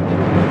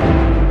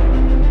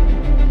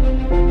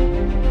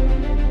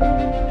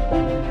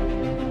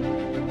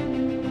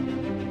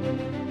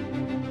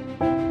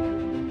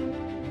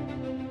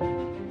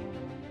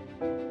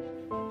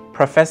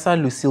 Professor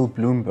Lucille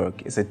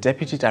Bloomberg is a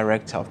Deputy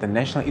Director of the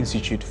National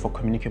Institute for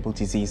Communicable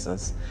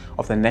Diseases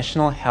of the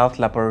National Health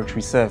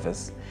Laboratory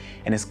Service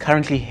and is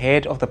currently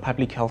Head of the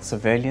Public Health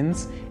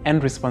Surveillance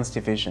and Response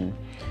Division.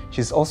 She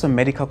is also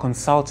Medical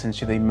Consultant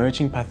to the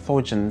Emerging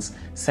Pathogens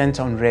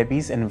Center on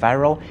Rabies and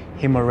Viral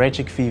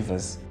Hemorrhagic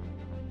Fevers.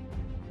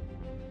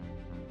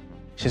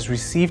 She has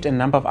received a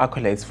number of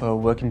accolades for her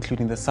work,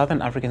 including the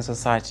Southern African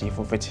Society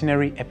for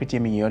Veterinary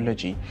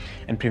Epidemiology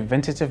and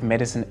Preventative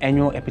Medicine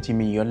Annual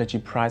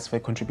Epidemiology Prize for her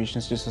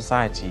contributions to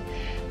society,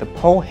 the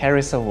Paul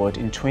Harris Award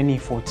in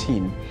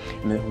 2014,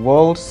 and the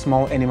World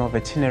Small Animal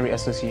Veterinary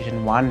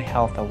Association One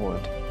Health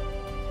Award.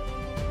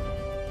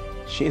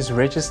 She is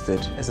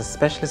registered as a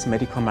specialist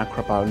medical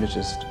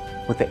microbiologist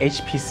with the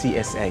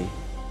HPCSA,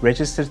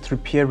 registered through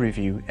peer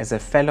review as a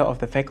Fellow of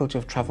the Faculty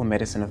of Travel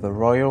Medicine of the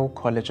Royal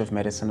College of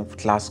Medicine of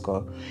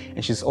Glasgow,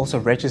 and she's also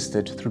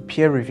registered through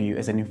peer review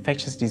as an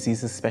Infectious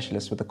Diseases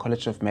Specialist with the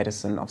College of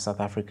Medicine of South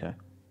Africa.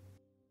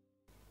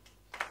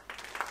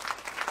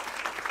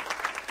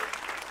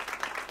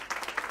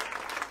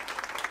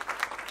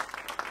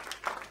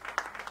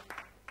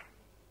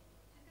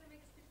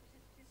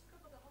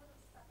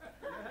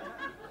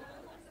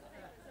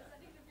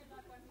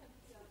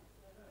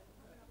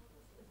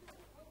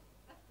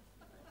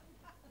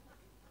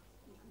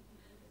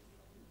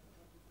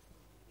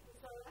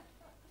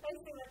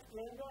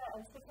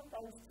 And second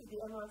thanks to the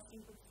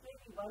MRC for this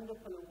really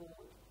wonderful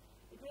award.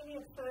 It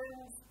really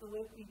affirms the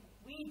work we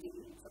do,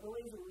 it's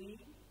always a we,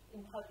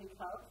 in public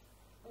health.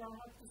 And I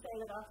have to say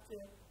that after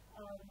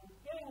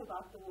hearing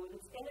about the award,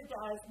 it's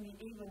energized me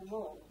even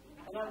more.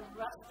 And I've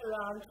rushed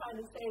around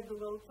trying to save the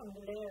world from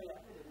malaria,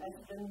 as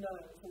you know,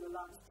 in the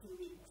last 2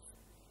 weeks.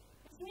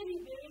 It's really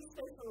very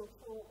special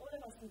for all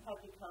of us in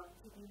public health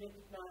to be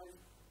recognized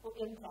for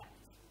impact,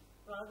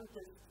 rather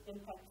than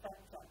impact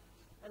factor.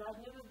 And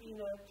I've never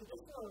been a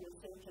traditional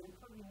researcher and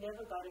probably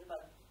never got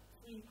above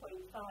 3.5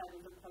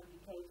 as a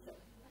publication.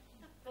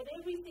 But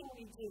everything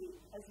we do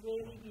has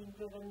really been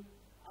driven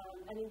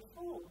and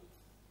informed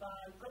by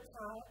good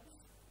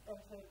science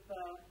that have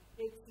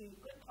led to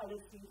good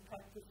policies,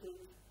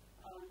 practices,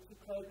 to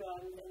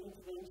programs and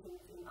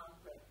interventions in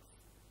outbreaks.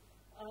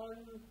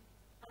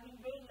 I've been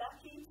very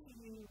lucky to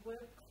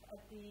work at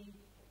the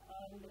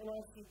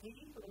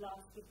NICD for the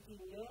last 15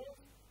 years.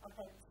 I've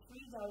had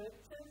 3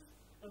 directors.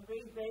 I'm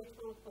very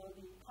grateful for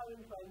the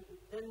current one,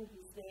 Lynn,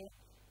 who's there.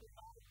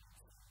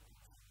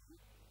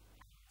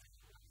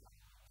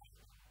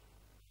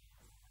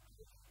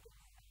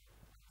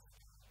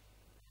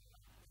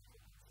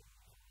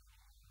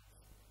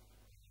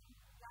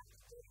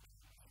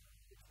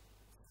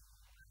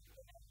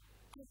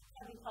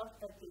 health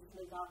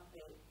practitioners out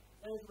there,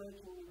 those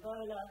working in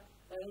Ebola,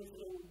 those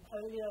in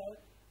polio,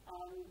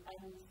 and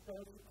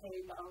those who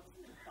carry the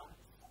ultimate fight.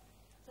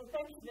 So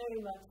thank you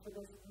very much for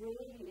this,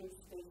 really is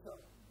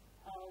special.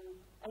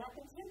 And I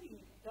can tell you,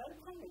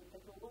 don't panic,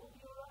 it will all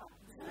be all right.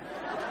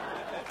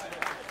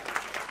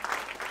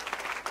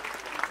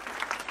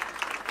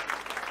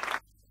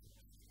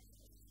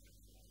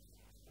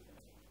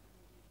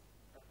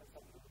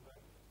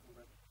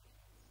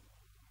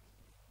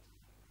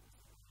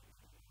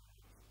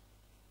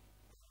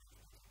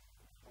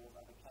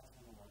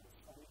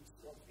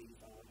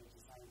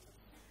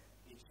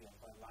 Each year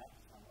for a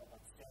lifetime of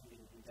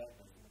outstanding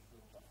endeavors in the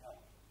field of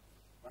health.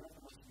 One of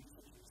the most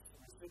recent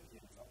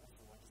recipients of this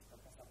award is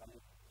Professor Marin.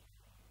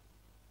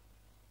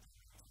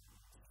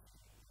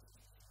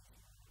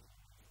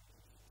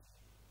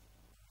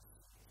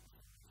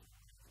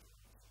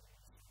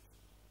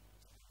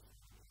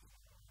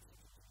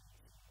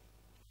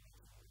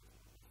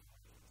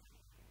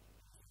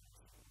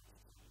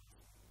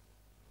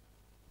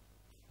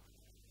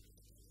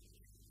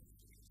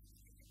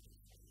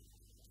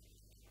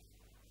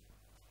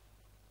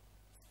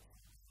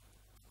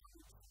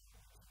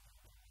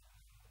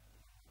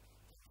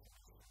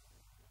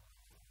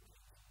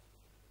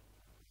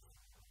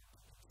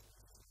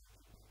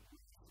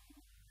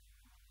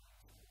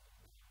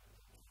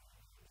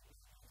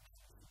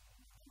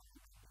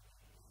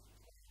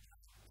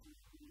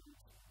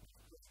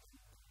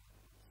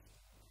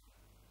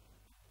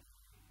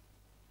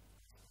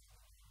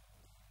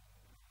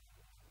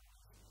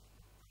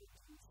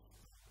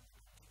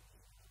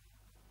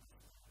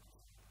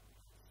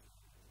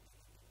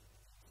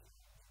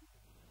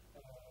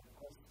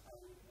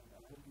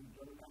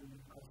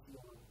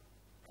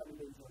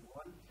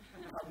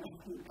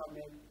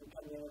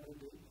 Come here every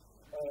day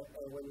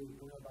when you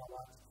do have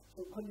awards.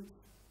 So colleagues,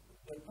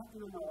 the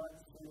Platinum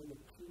Awards is one of the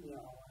premier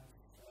awards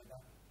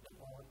that the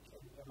board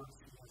and SAMRC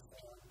has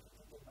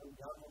on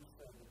behalf of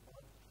the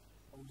board.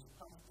 From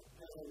past to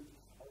present,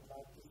 I would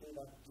like to say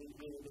that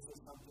this is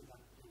something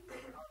that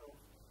we're proud of.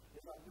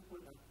 These are people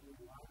that we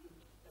want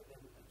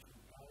them to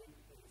guide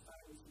the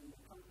science in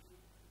the country,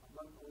 and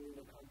not only in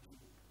the country,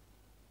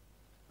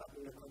 but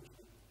in the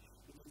country.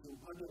 It is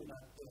important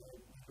that we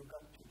look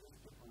up to these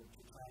people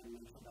to try and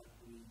make sure that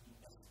we,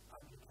 as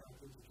public health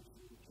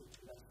institutions, take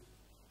leadership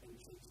and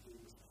change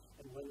things.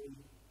 And when we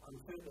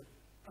confer the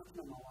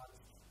Platinum Awards,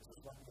 this is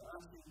what we are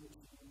asking you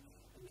to do,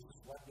 and this is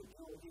what the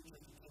DOH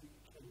has to take,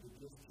 and the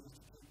DSPs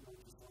to take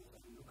notice of,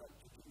 and look up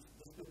to these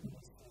people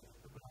as people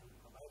and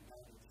provide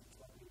guidance. It's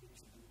what we need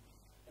to do.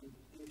 And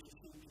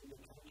introduce to the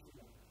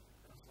curriculum,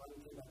 because one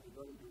thing that we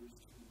don't do is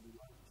to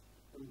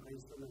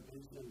embrace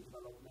innovation and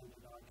development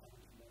in our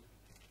country.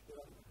 There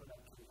are people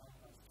that can help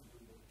us to do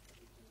that.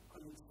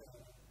 Colleagues,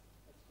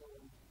 let's go.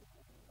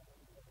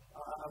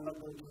 I'm not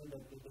going to do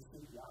that with the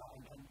city. I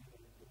can't do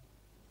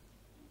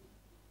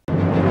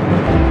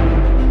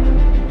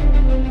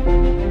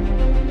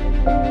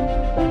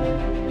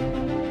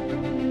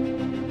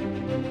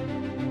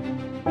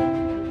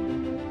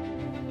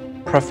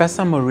that.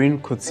 Professor Maureen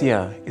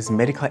Coetzee is a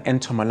medical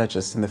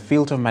entomologist in the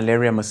field of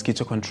malaria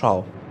mosquito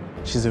control.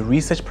 She's a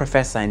research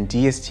professor and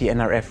DST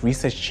NRF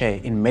research chair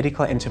in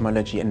medical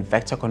entomology and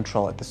vector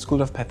control at the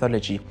School of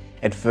Pathology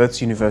at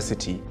Wits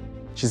University.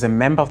 She's a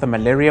member of the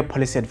Malaria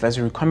Policy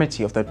Advisory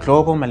Committee of the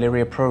Global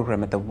Malaria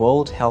Program at the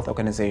World Health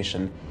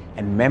Organization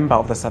and member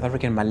of the South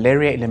African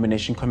Malaria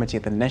Elimination Committee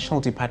at the National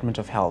Department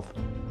of Health.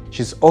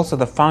 She's also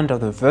the founder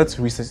of the Wits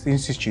Research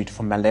Institute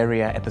for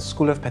Malaria at the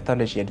School of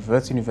Pathology at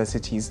Wits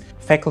University's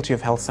Faculty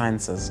of Health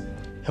Sciences.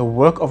 Her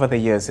work over the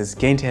years has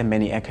gained her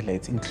many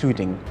accolades,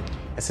 including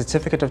a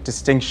Certificate of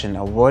Distinction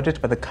awarded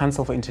by the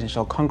Council for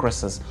International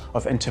Congresses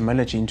of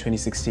Entomology in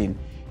 2016,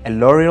 a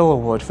L'Oreal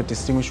Award for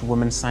Distinguished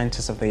Women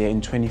Scientists of the Year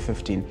in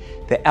 2015,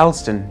 the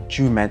Elston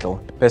Dew Medal,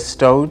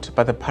 bestowed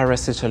by the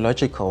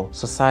Parasitological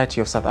Society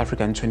of South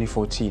Africa in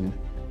 2014,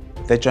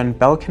 the John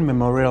Belkin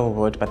Memorial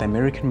Award by the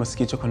American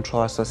Mosquito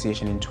Control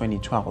Association in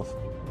 2012,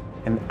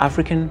 and the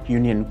African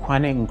Union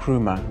Kwame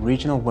Nkrumah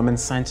Regional Women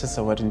Scientists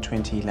Award in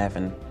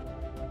 2011.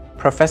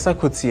 Professor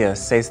Coetzee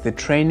says the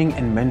training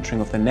and mentoring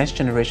of the next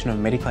generation of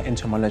medical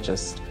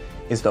entomologists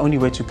is the only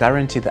way to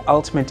guarantee the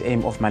ultimate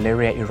aim of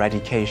malaria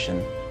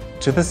eradication.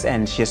 To this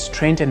end, she has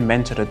trained and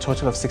mentored a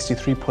total of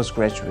 63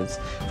 postgraduates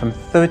from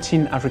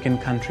 13 African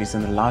countries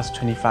in the last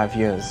 25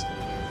 years,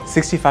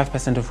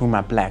 65% of whom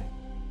are black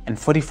and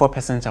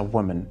 44% are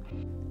women.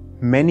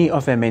 Many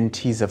of her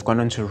mentees have gone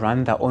on to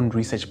run their own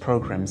research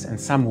programs, and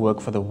some work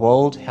for the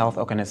World Health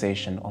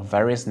Organization or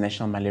various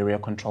national malaria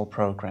control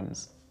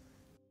programs.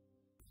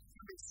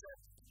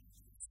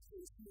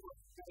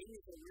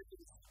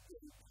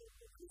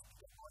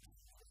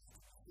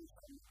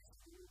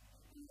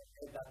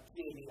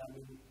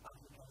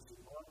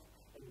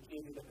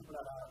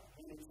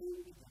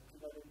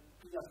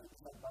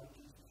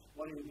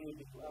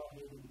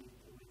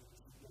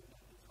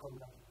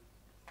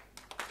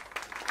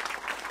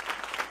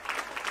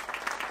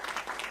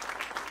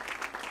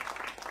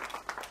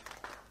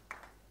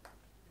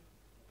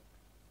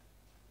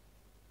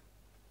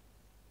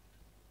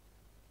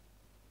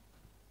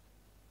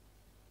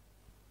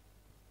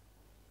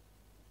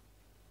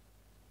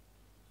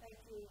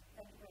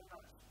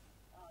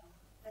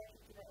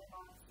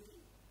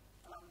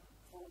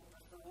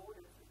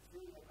 award. It's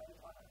really a great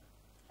honour.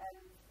 And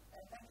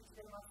thank you to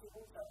the SAMRC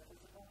also for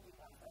supporting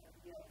us over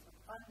the years with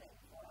funding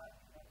for our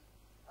event,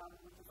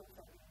 which has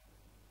also been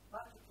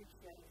much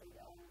appreciated,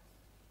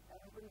 and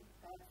we wouldn't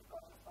have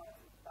got as far as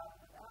we've done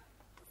without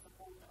the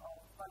support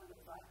of funders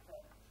like the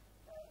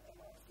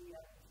SAMRC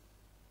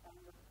and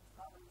the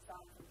Department of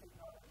Science and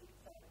Technology.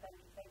 So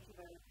thank you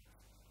very much.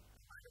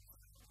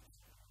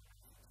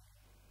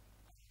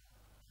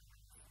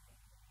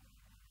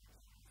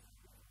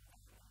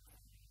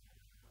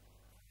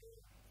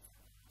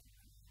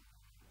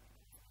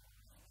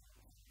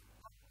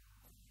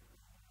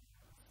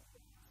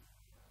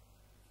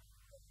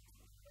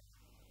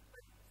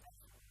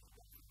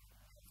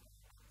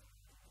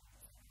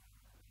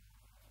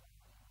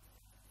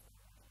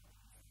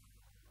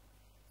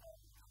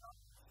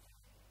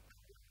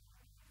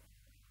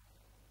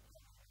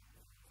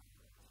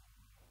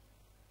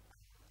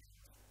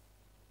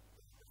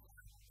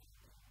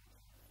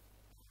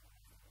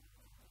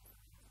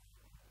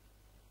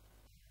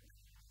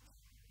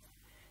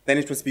 Then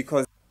it was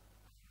because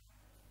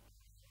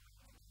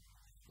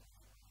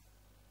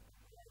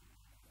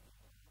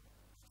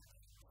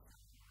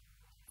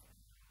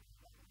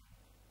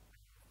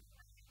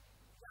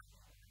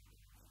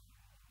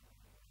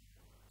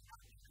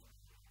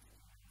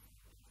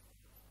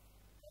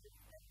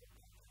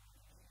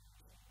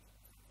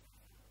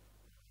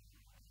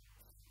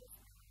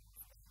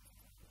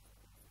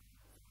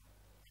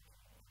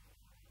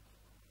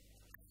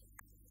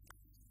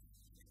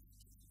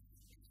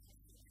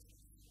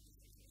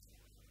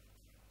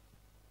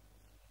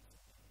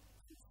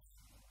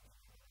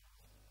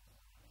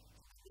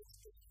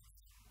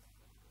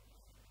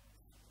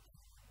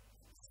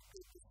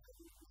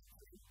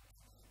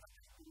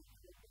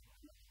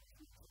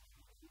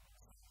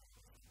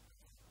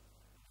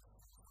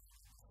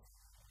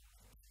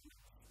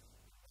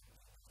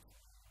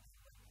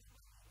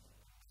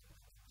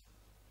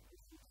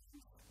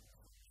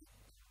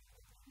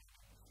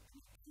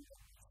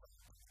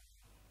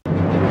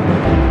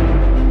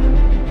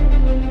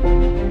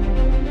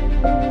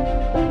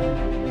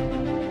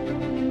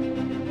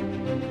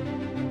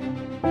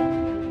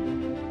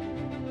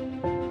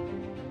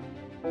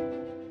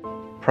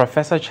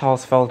Professor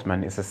Charles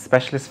Feldman is a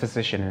specialist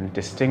physician and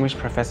distinguished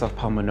professor of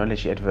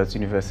pulmonology at Wits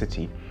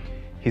University.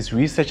 His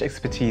research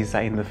expertise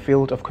are in the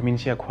field of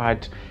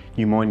community-acquired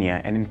pneumonia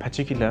and in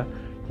particular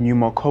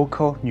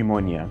pneumococcal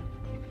pneumonia.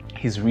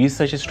 His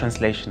research is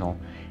translational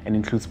and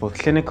includes both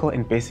clinical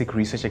and basic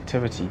research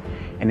activity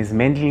and is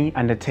mainly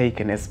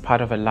undertaken as part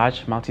of a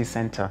large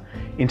multi-center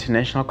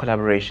international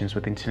collaborations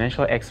with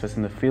international experts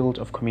in the field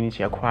of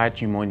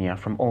community-acquired pneumonia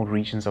from all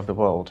regions of the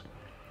world.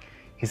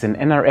 He's an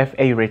NRF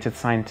A-rated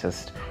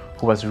scientist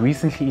who was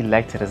recently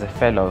elected as a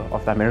Fellow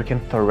of the American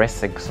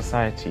Thoracic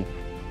Society,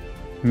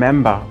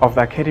 member of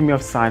the Academy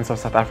of Science of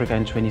South Africa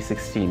in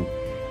 2016,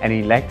 and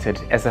elected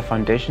as a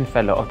Foundation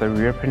Fellow of the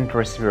European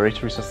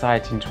Respiratory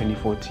Society in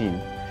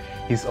 2014.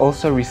 He's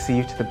also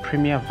received the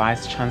Premier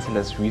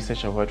Vice-Chancellor's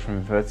Research Award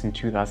from Wits in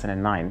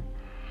 2009.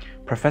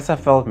 Professor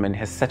Feldman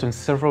has sat on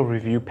several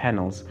review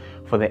panels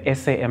for the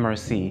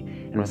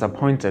SAMRC and was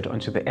appointed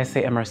onto the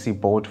SAMRC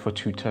board for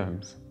 2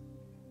 terms.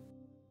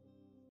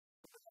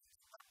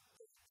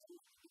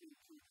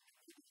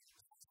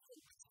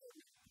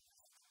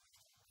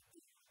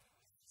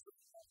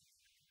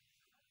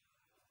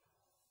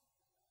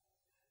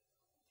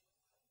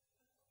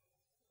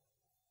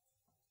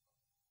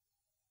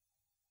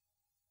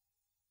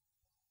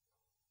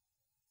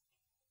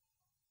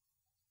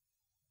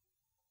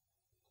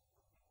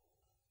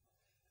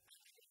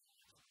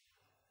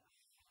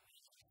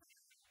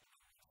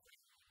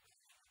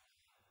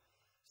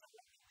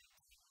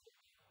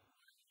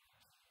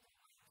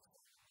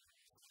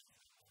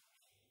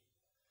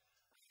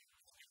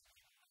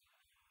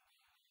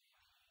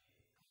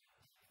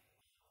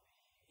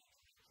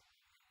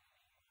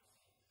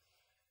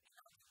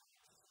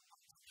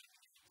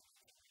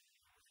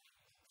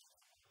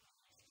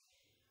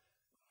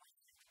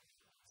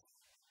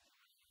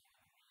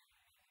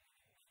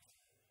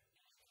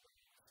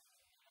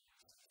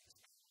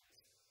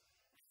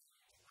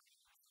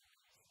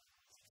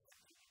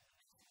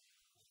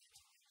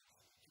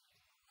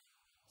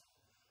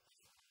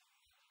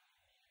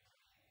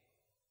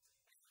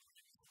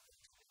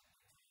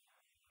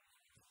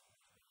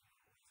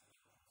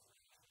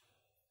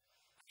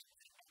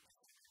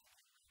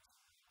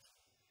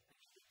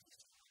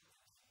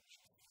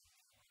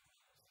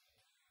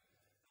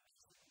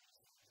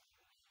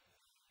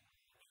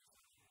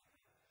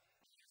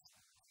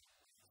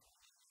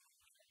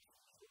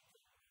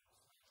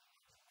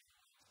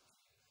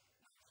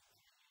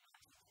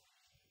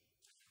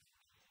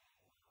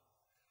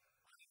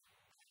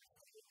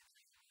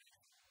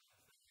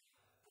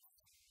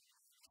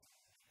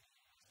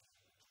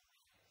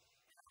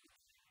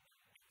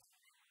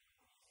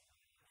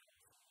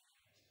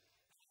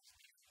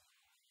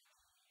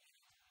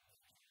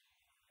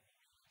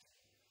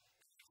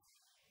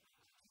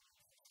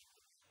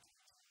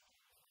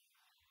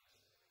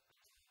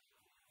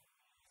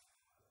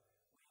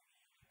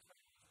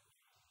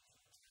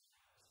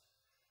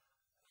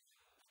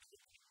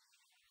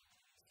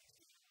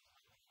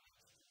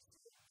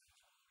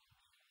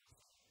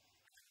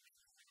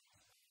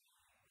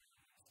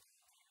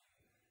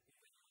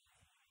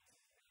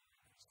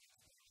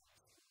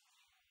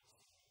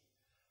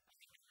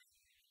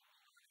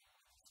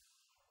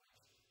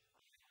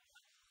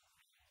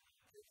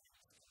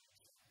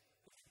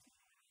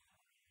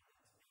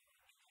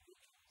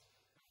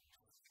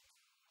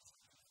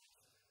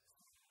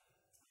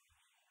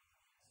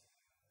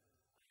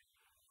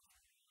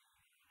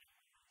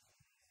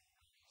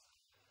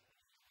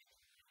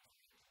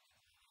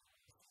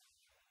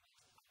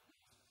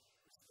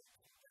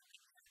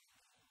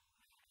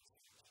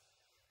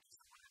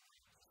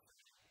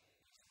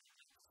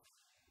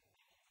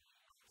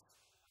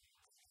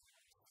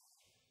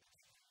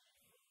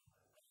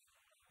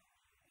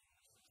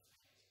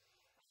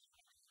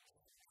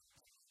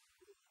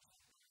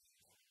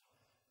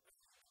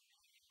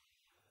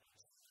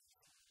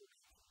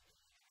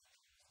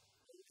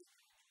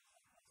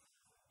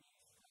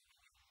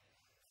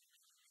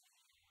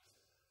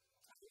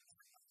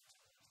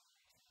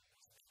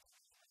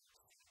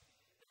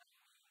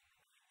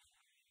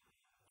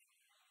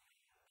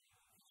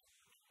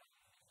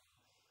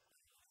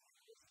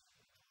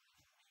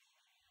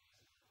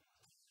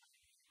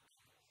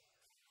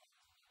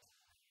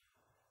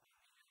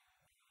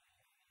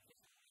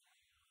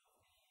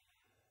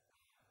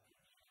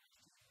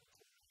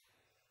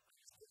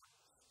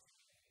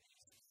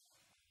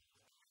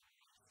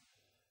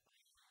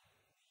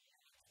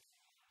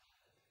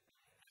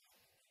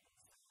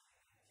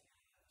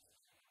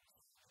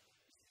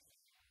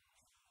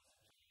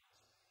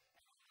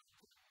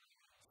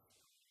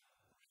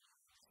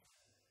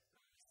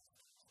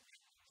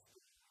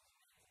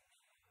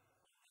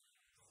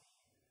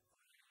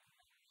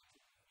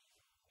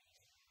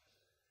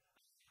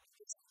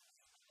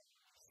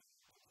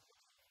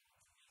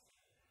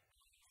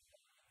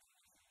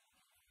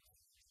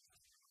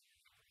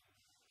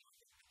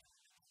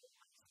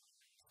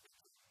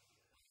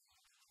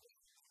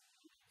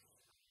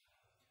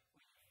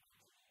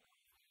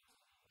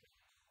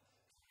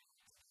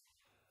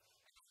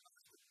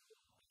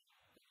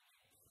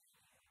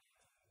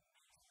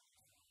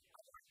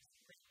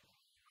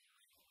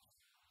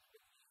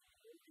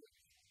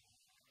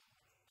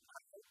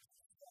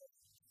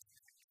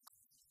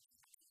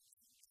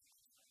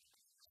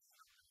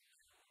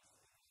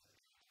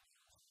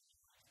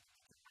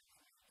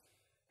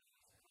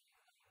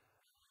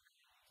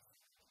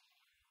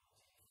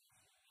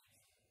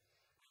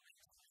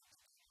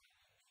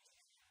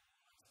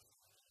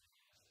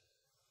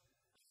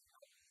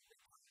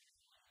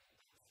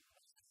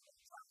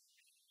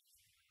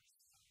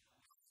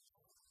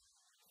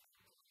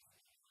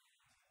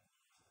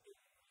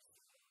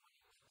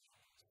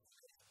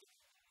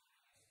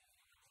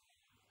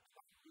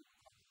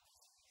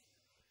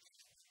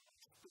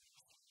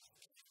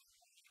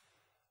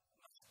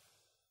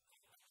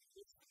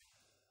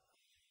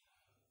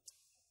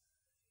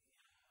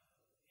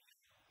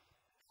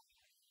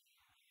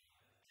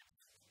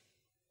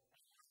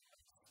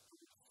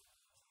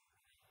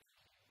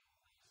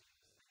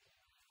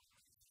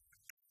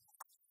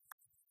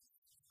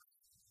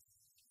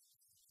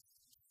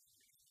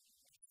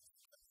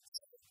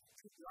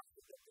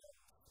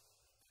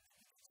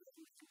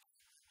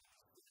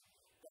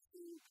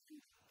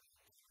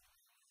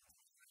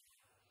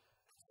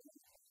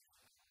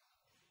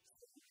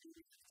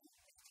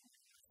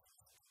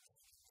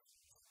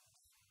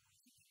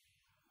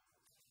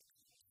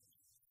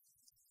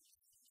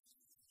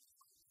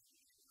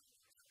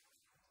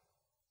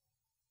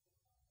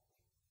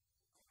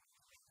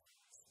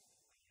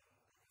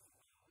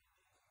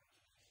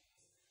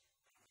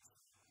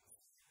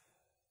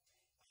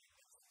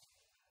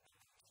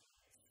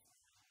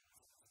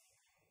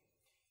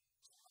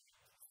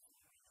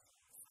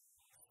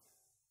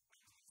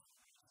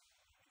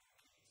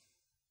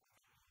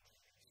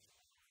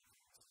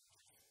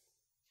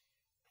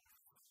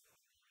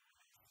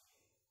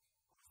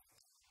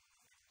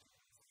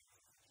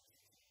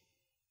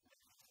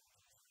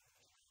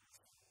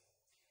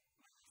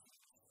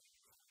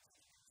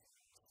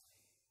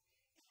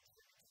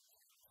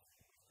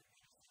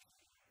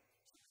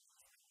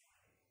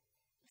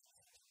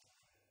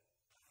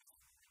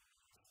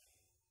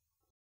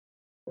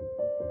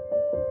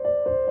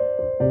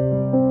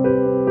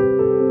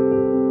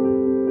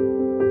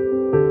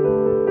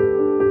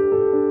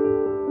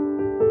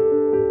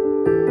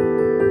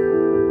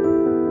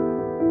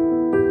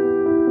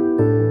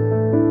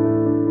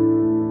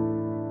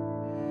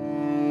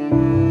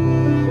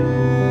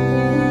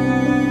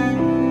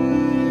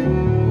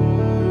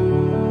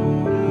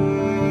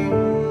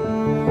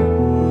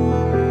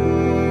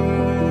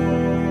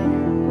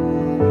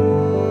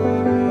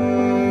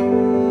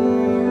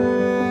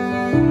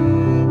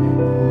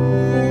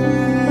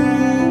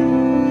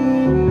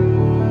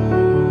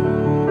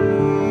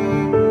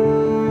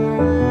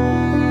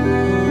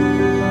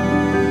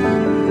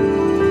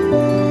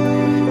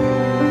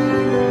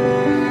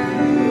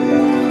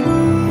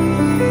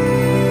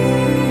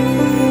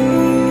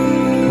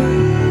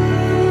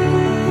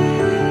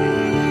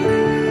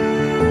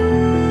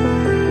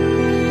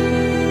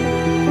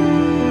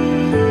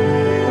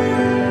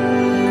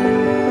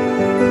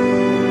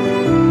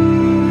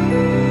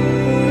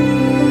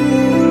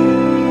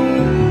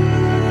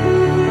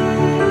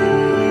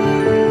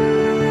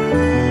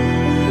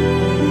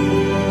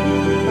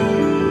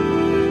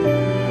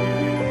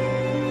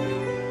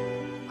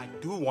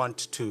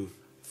 to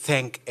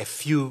thank a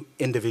few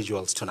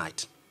individuals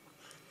tonight.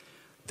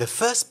 The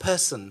first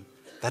person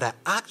that I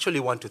actually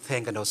want to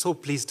thank, and I was so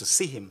pleased to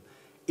see him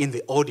in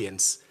the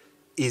audience,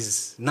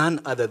 is none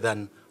other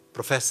than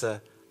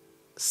Professor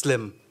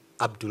Slim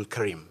Abdul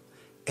Karim.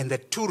 And there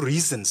are two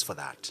reasons for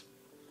that.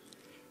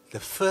 The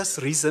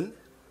first reason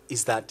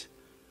is that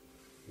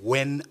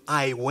when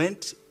I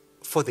went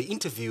for the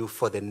interview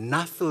for the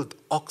Nuffield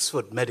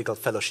Oxford Medical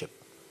Fellowship,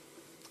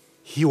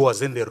 he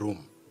was in the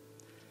room.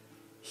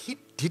 He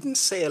didn't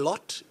say a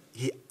lot.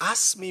 He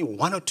asked me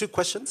one or two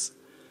questions,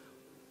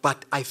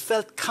 but I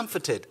felt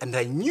comforted, and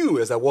I knew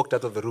as I walked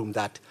out of the room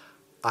that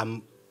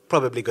I'm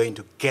probably going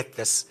to get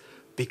this,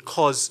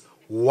 because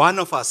one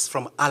of us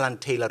from Alan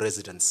Taylor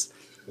Residence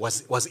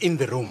was in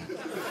the room.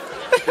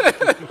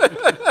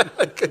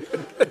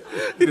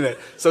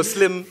 So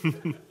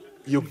Slim,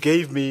 you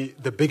gave me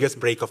the biggest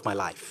break of my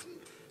life.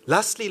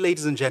 Lastly,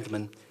 ladies and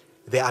gentlemen,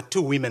 there are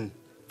two women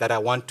that I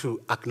want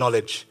to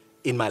acknowledge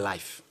in my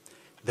life.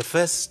 The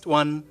first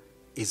one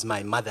is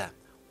my mother,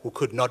 who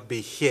could not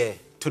be here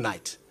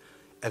tonight.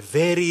 A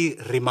very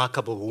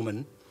remarkable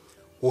woman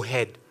who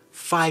had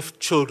 5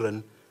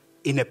 children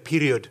in a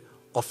period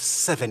of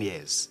 7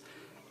 years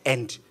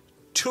and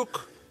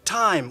took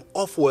time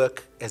off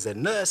work as a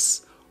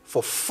nurse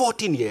for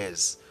 14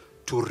 years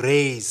to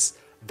raise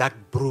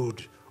that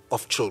brood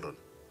of children.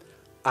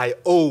 I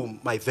owe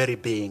my very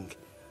being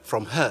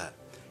from her.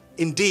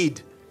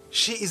 Indeed,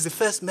 she is the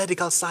first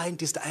medical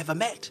scientist I ever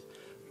met,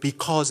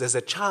 because as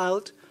a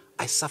child,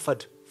 I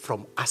suffered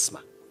from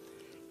asthma.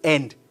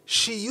 And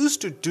she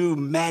used to do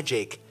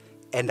magic,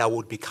 and I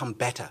would become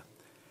better.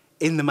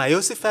 In the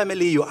Mayosi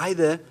family, you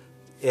either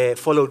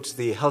followed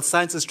the health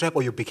sciences track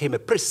or you became a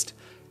priest.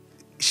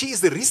 She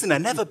is the reason I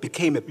never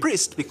became a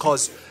priest,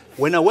 because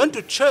when I went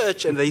to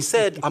church and they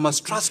said, I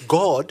must trust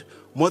God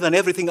more than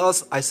everything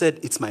else, I said,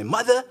 it's my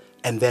mother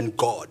and then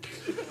God.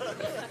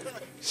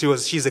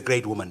 She's a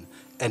great woman,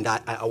 and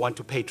I want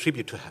to pay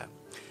tribute to her.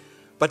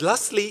 But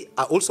lastly,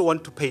 I also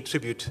want to pay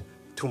tribute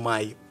to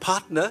my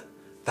partner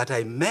that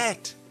I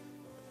met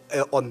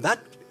on that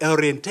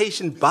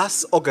orientation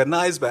bus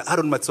organized by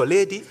Aaron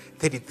Matsoledi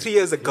 33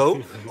 years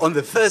ago on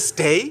the first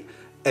day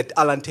at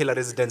Alan Taylor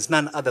Residence,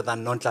 none other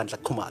than Nonhlanhla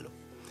Khumalo,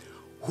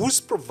 who's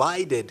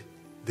provided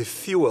the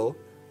fuel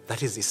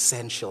that is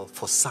essential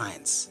for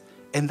science.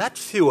 And that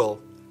fuel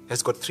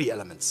has got 3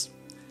 elements.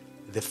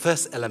 The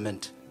first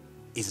element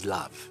is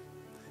love.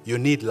 You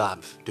need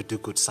love to do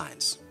good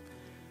science.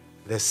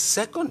 The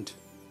second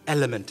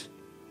element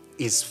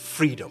is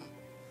freedom.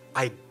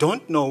 I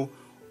don't know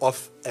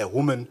of a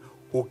woman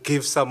who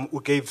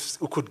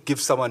could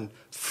give someone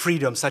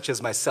freedom, such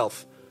as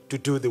myself, to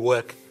do the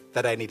work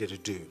that I needed to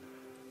do.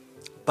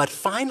 But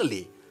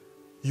finally,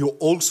 you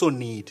also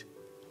need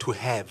to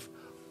have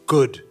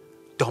good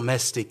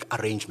domestic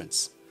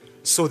arrangements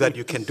so that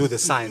you can do the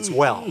science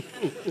well.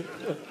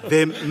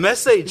 The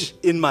message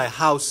in my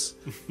house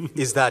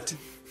is that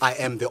I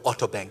am the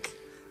Autobank,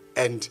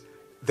 and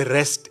the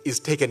rest is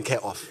taken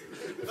care of.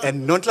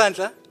 And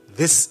Nonhlanhla,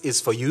 this is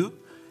for you,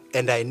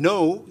 and I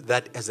know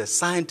that as a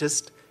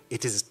scientist,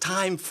 it is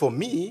time for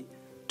me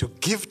to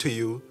give to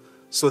you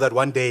so that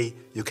one day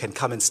you can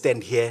come and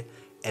stand here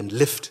and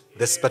lift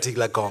this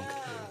particular gong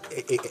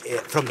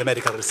from the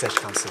Medical Research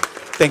Council.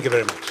 Thank you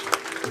very much.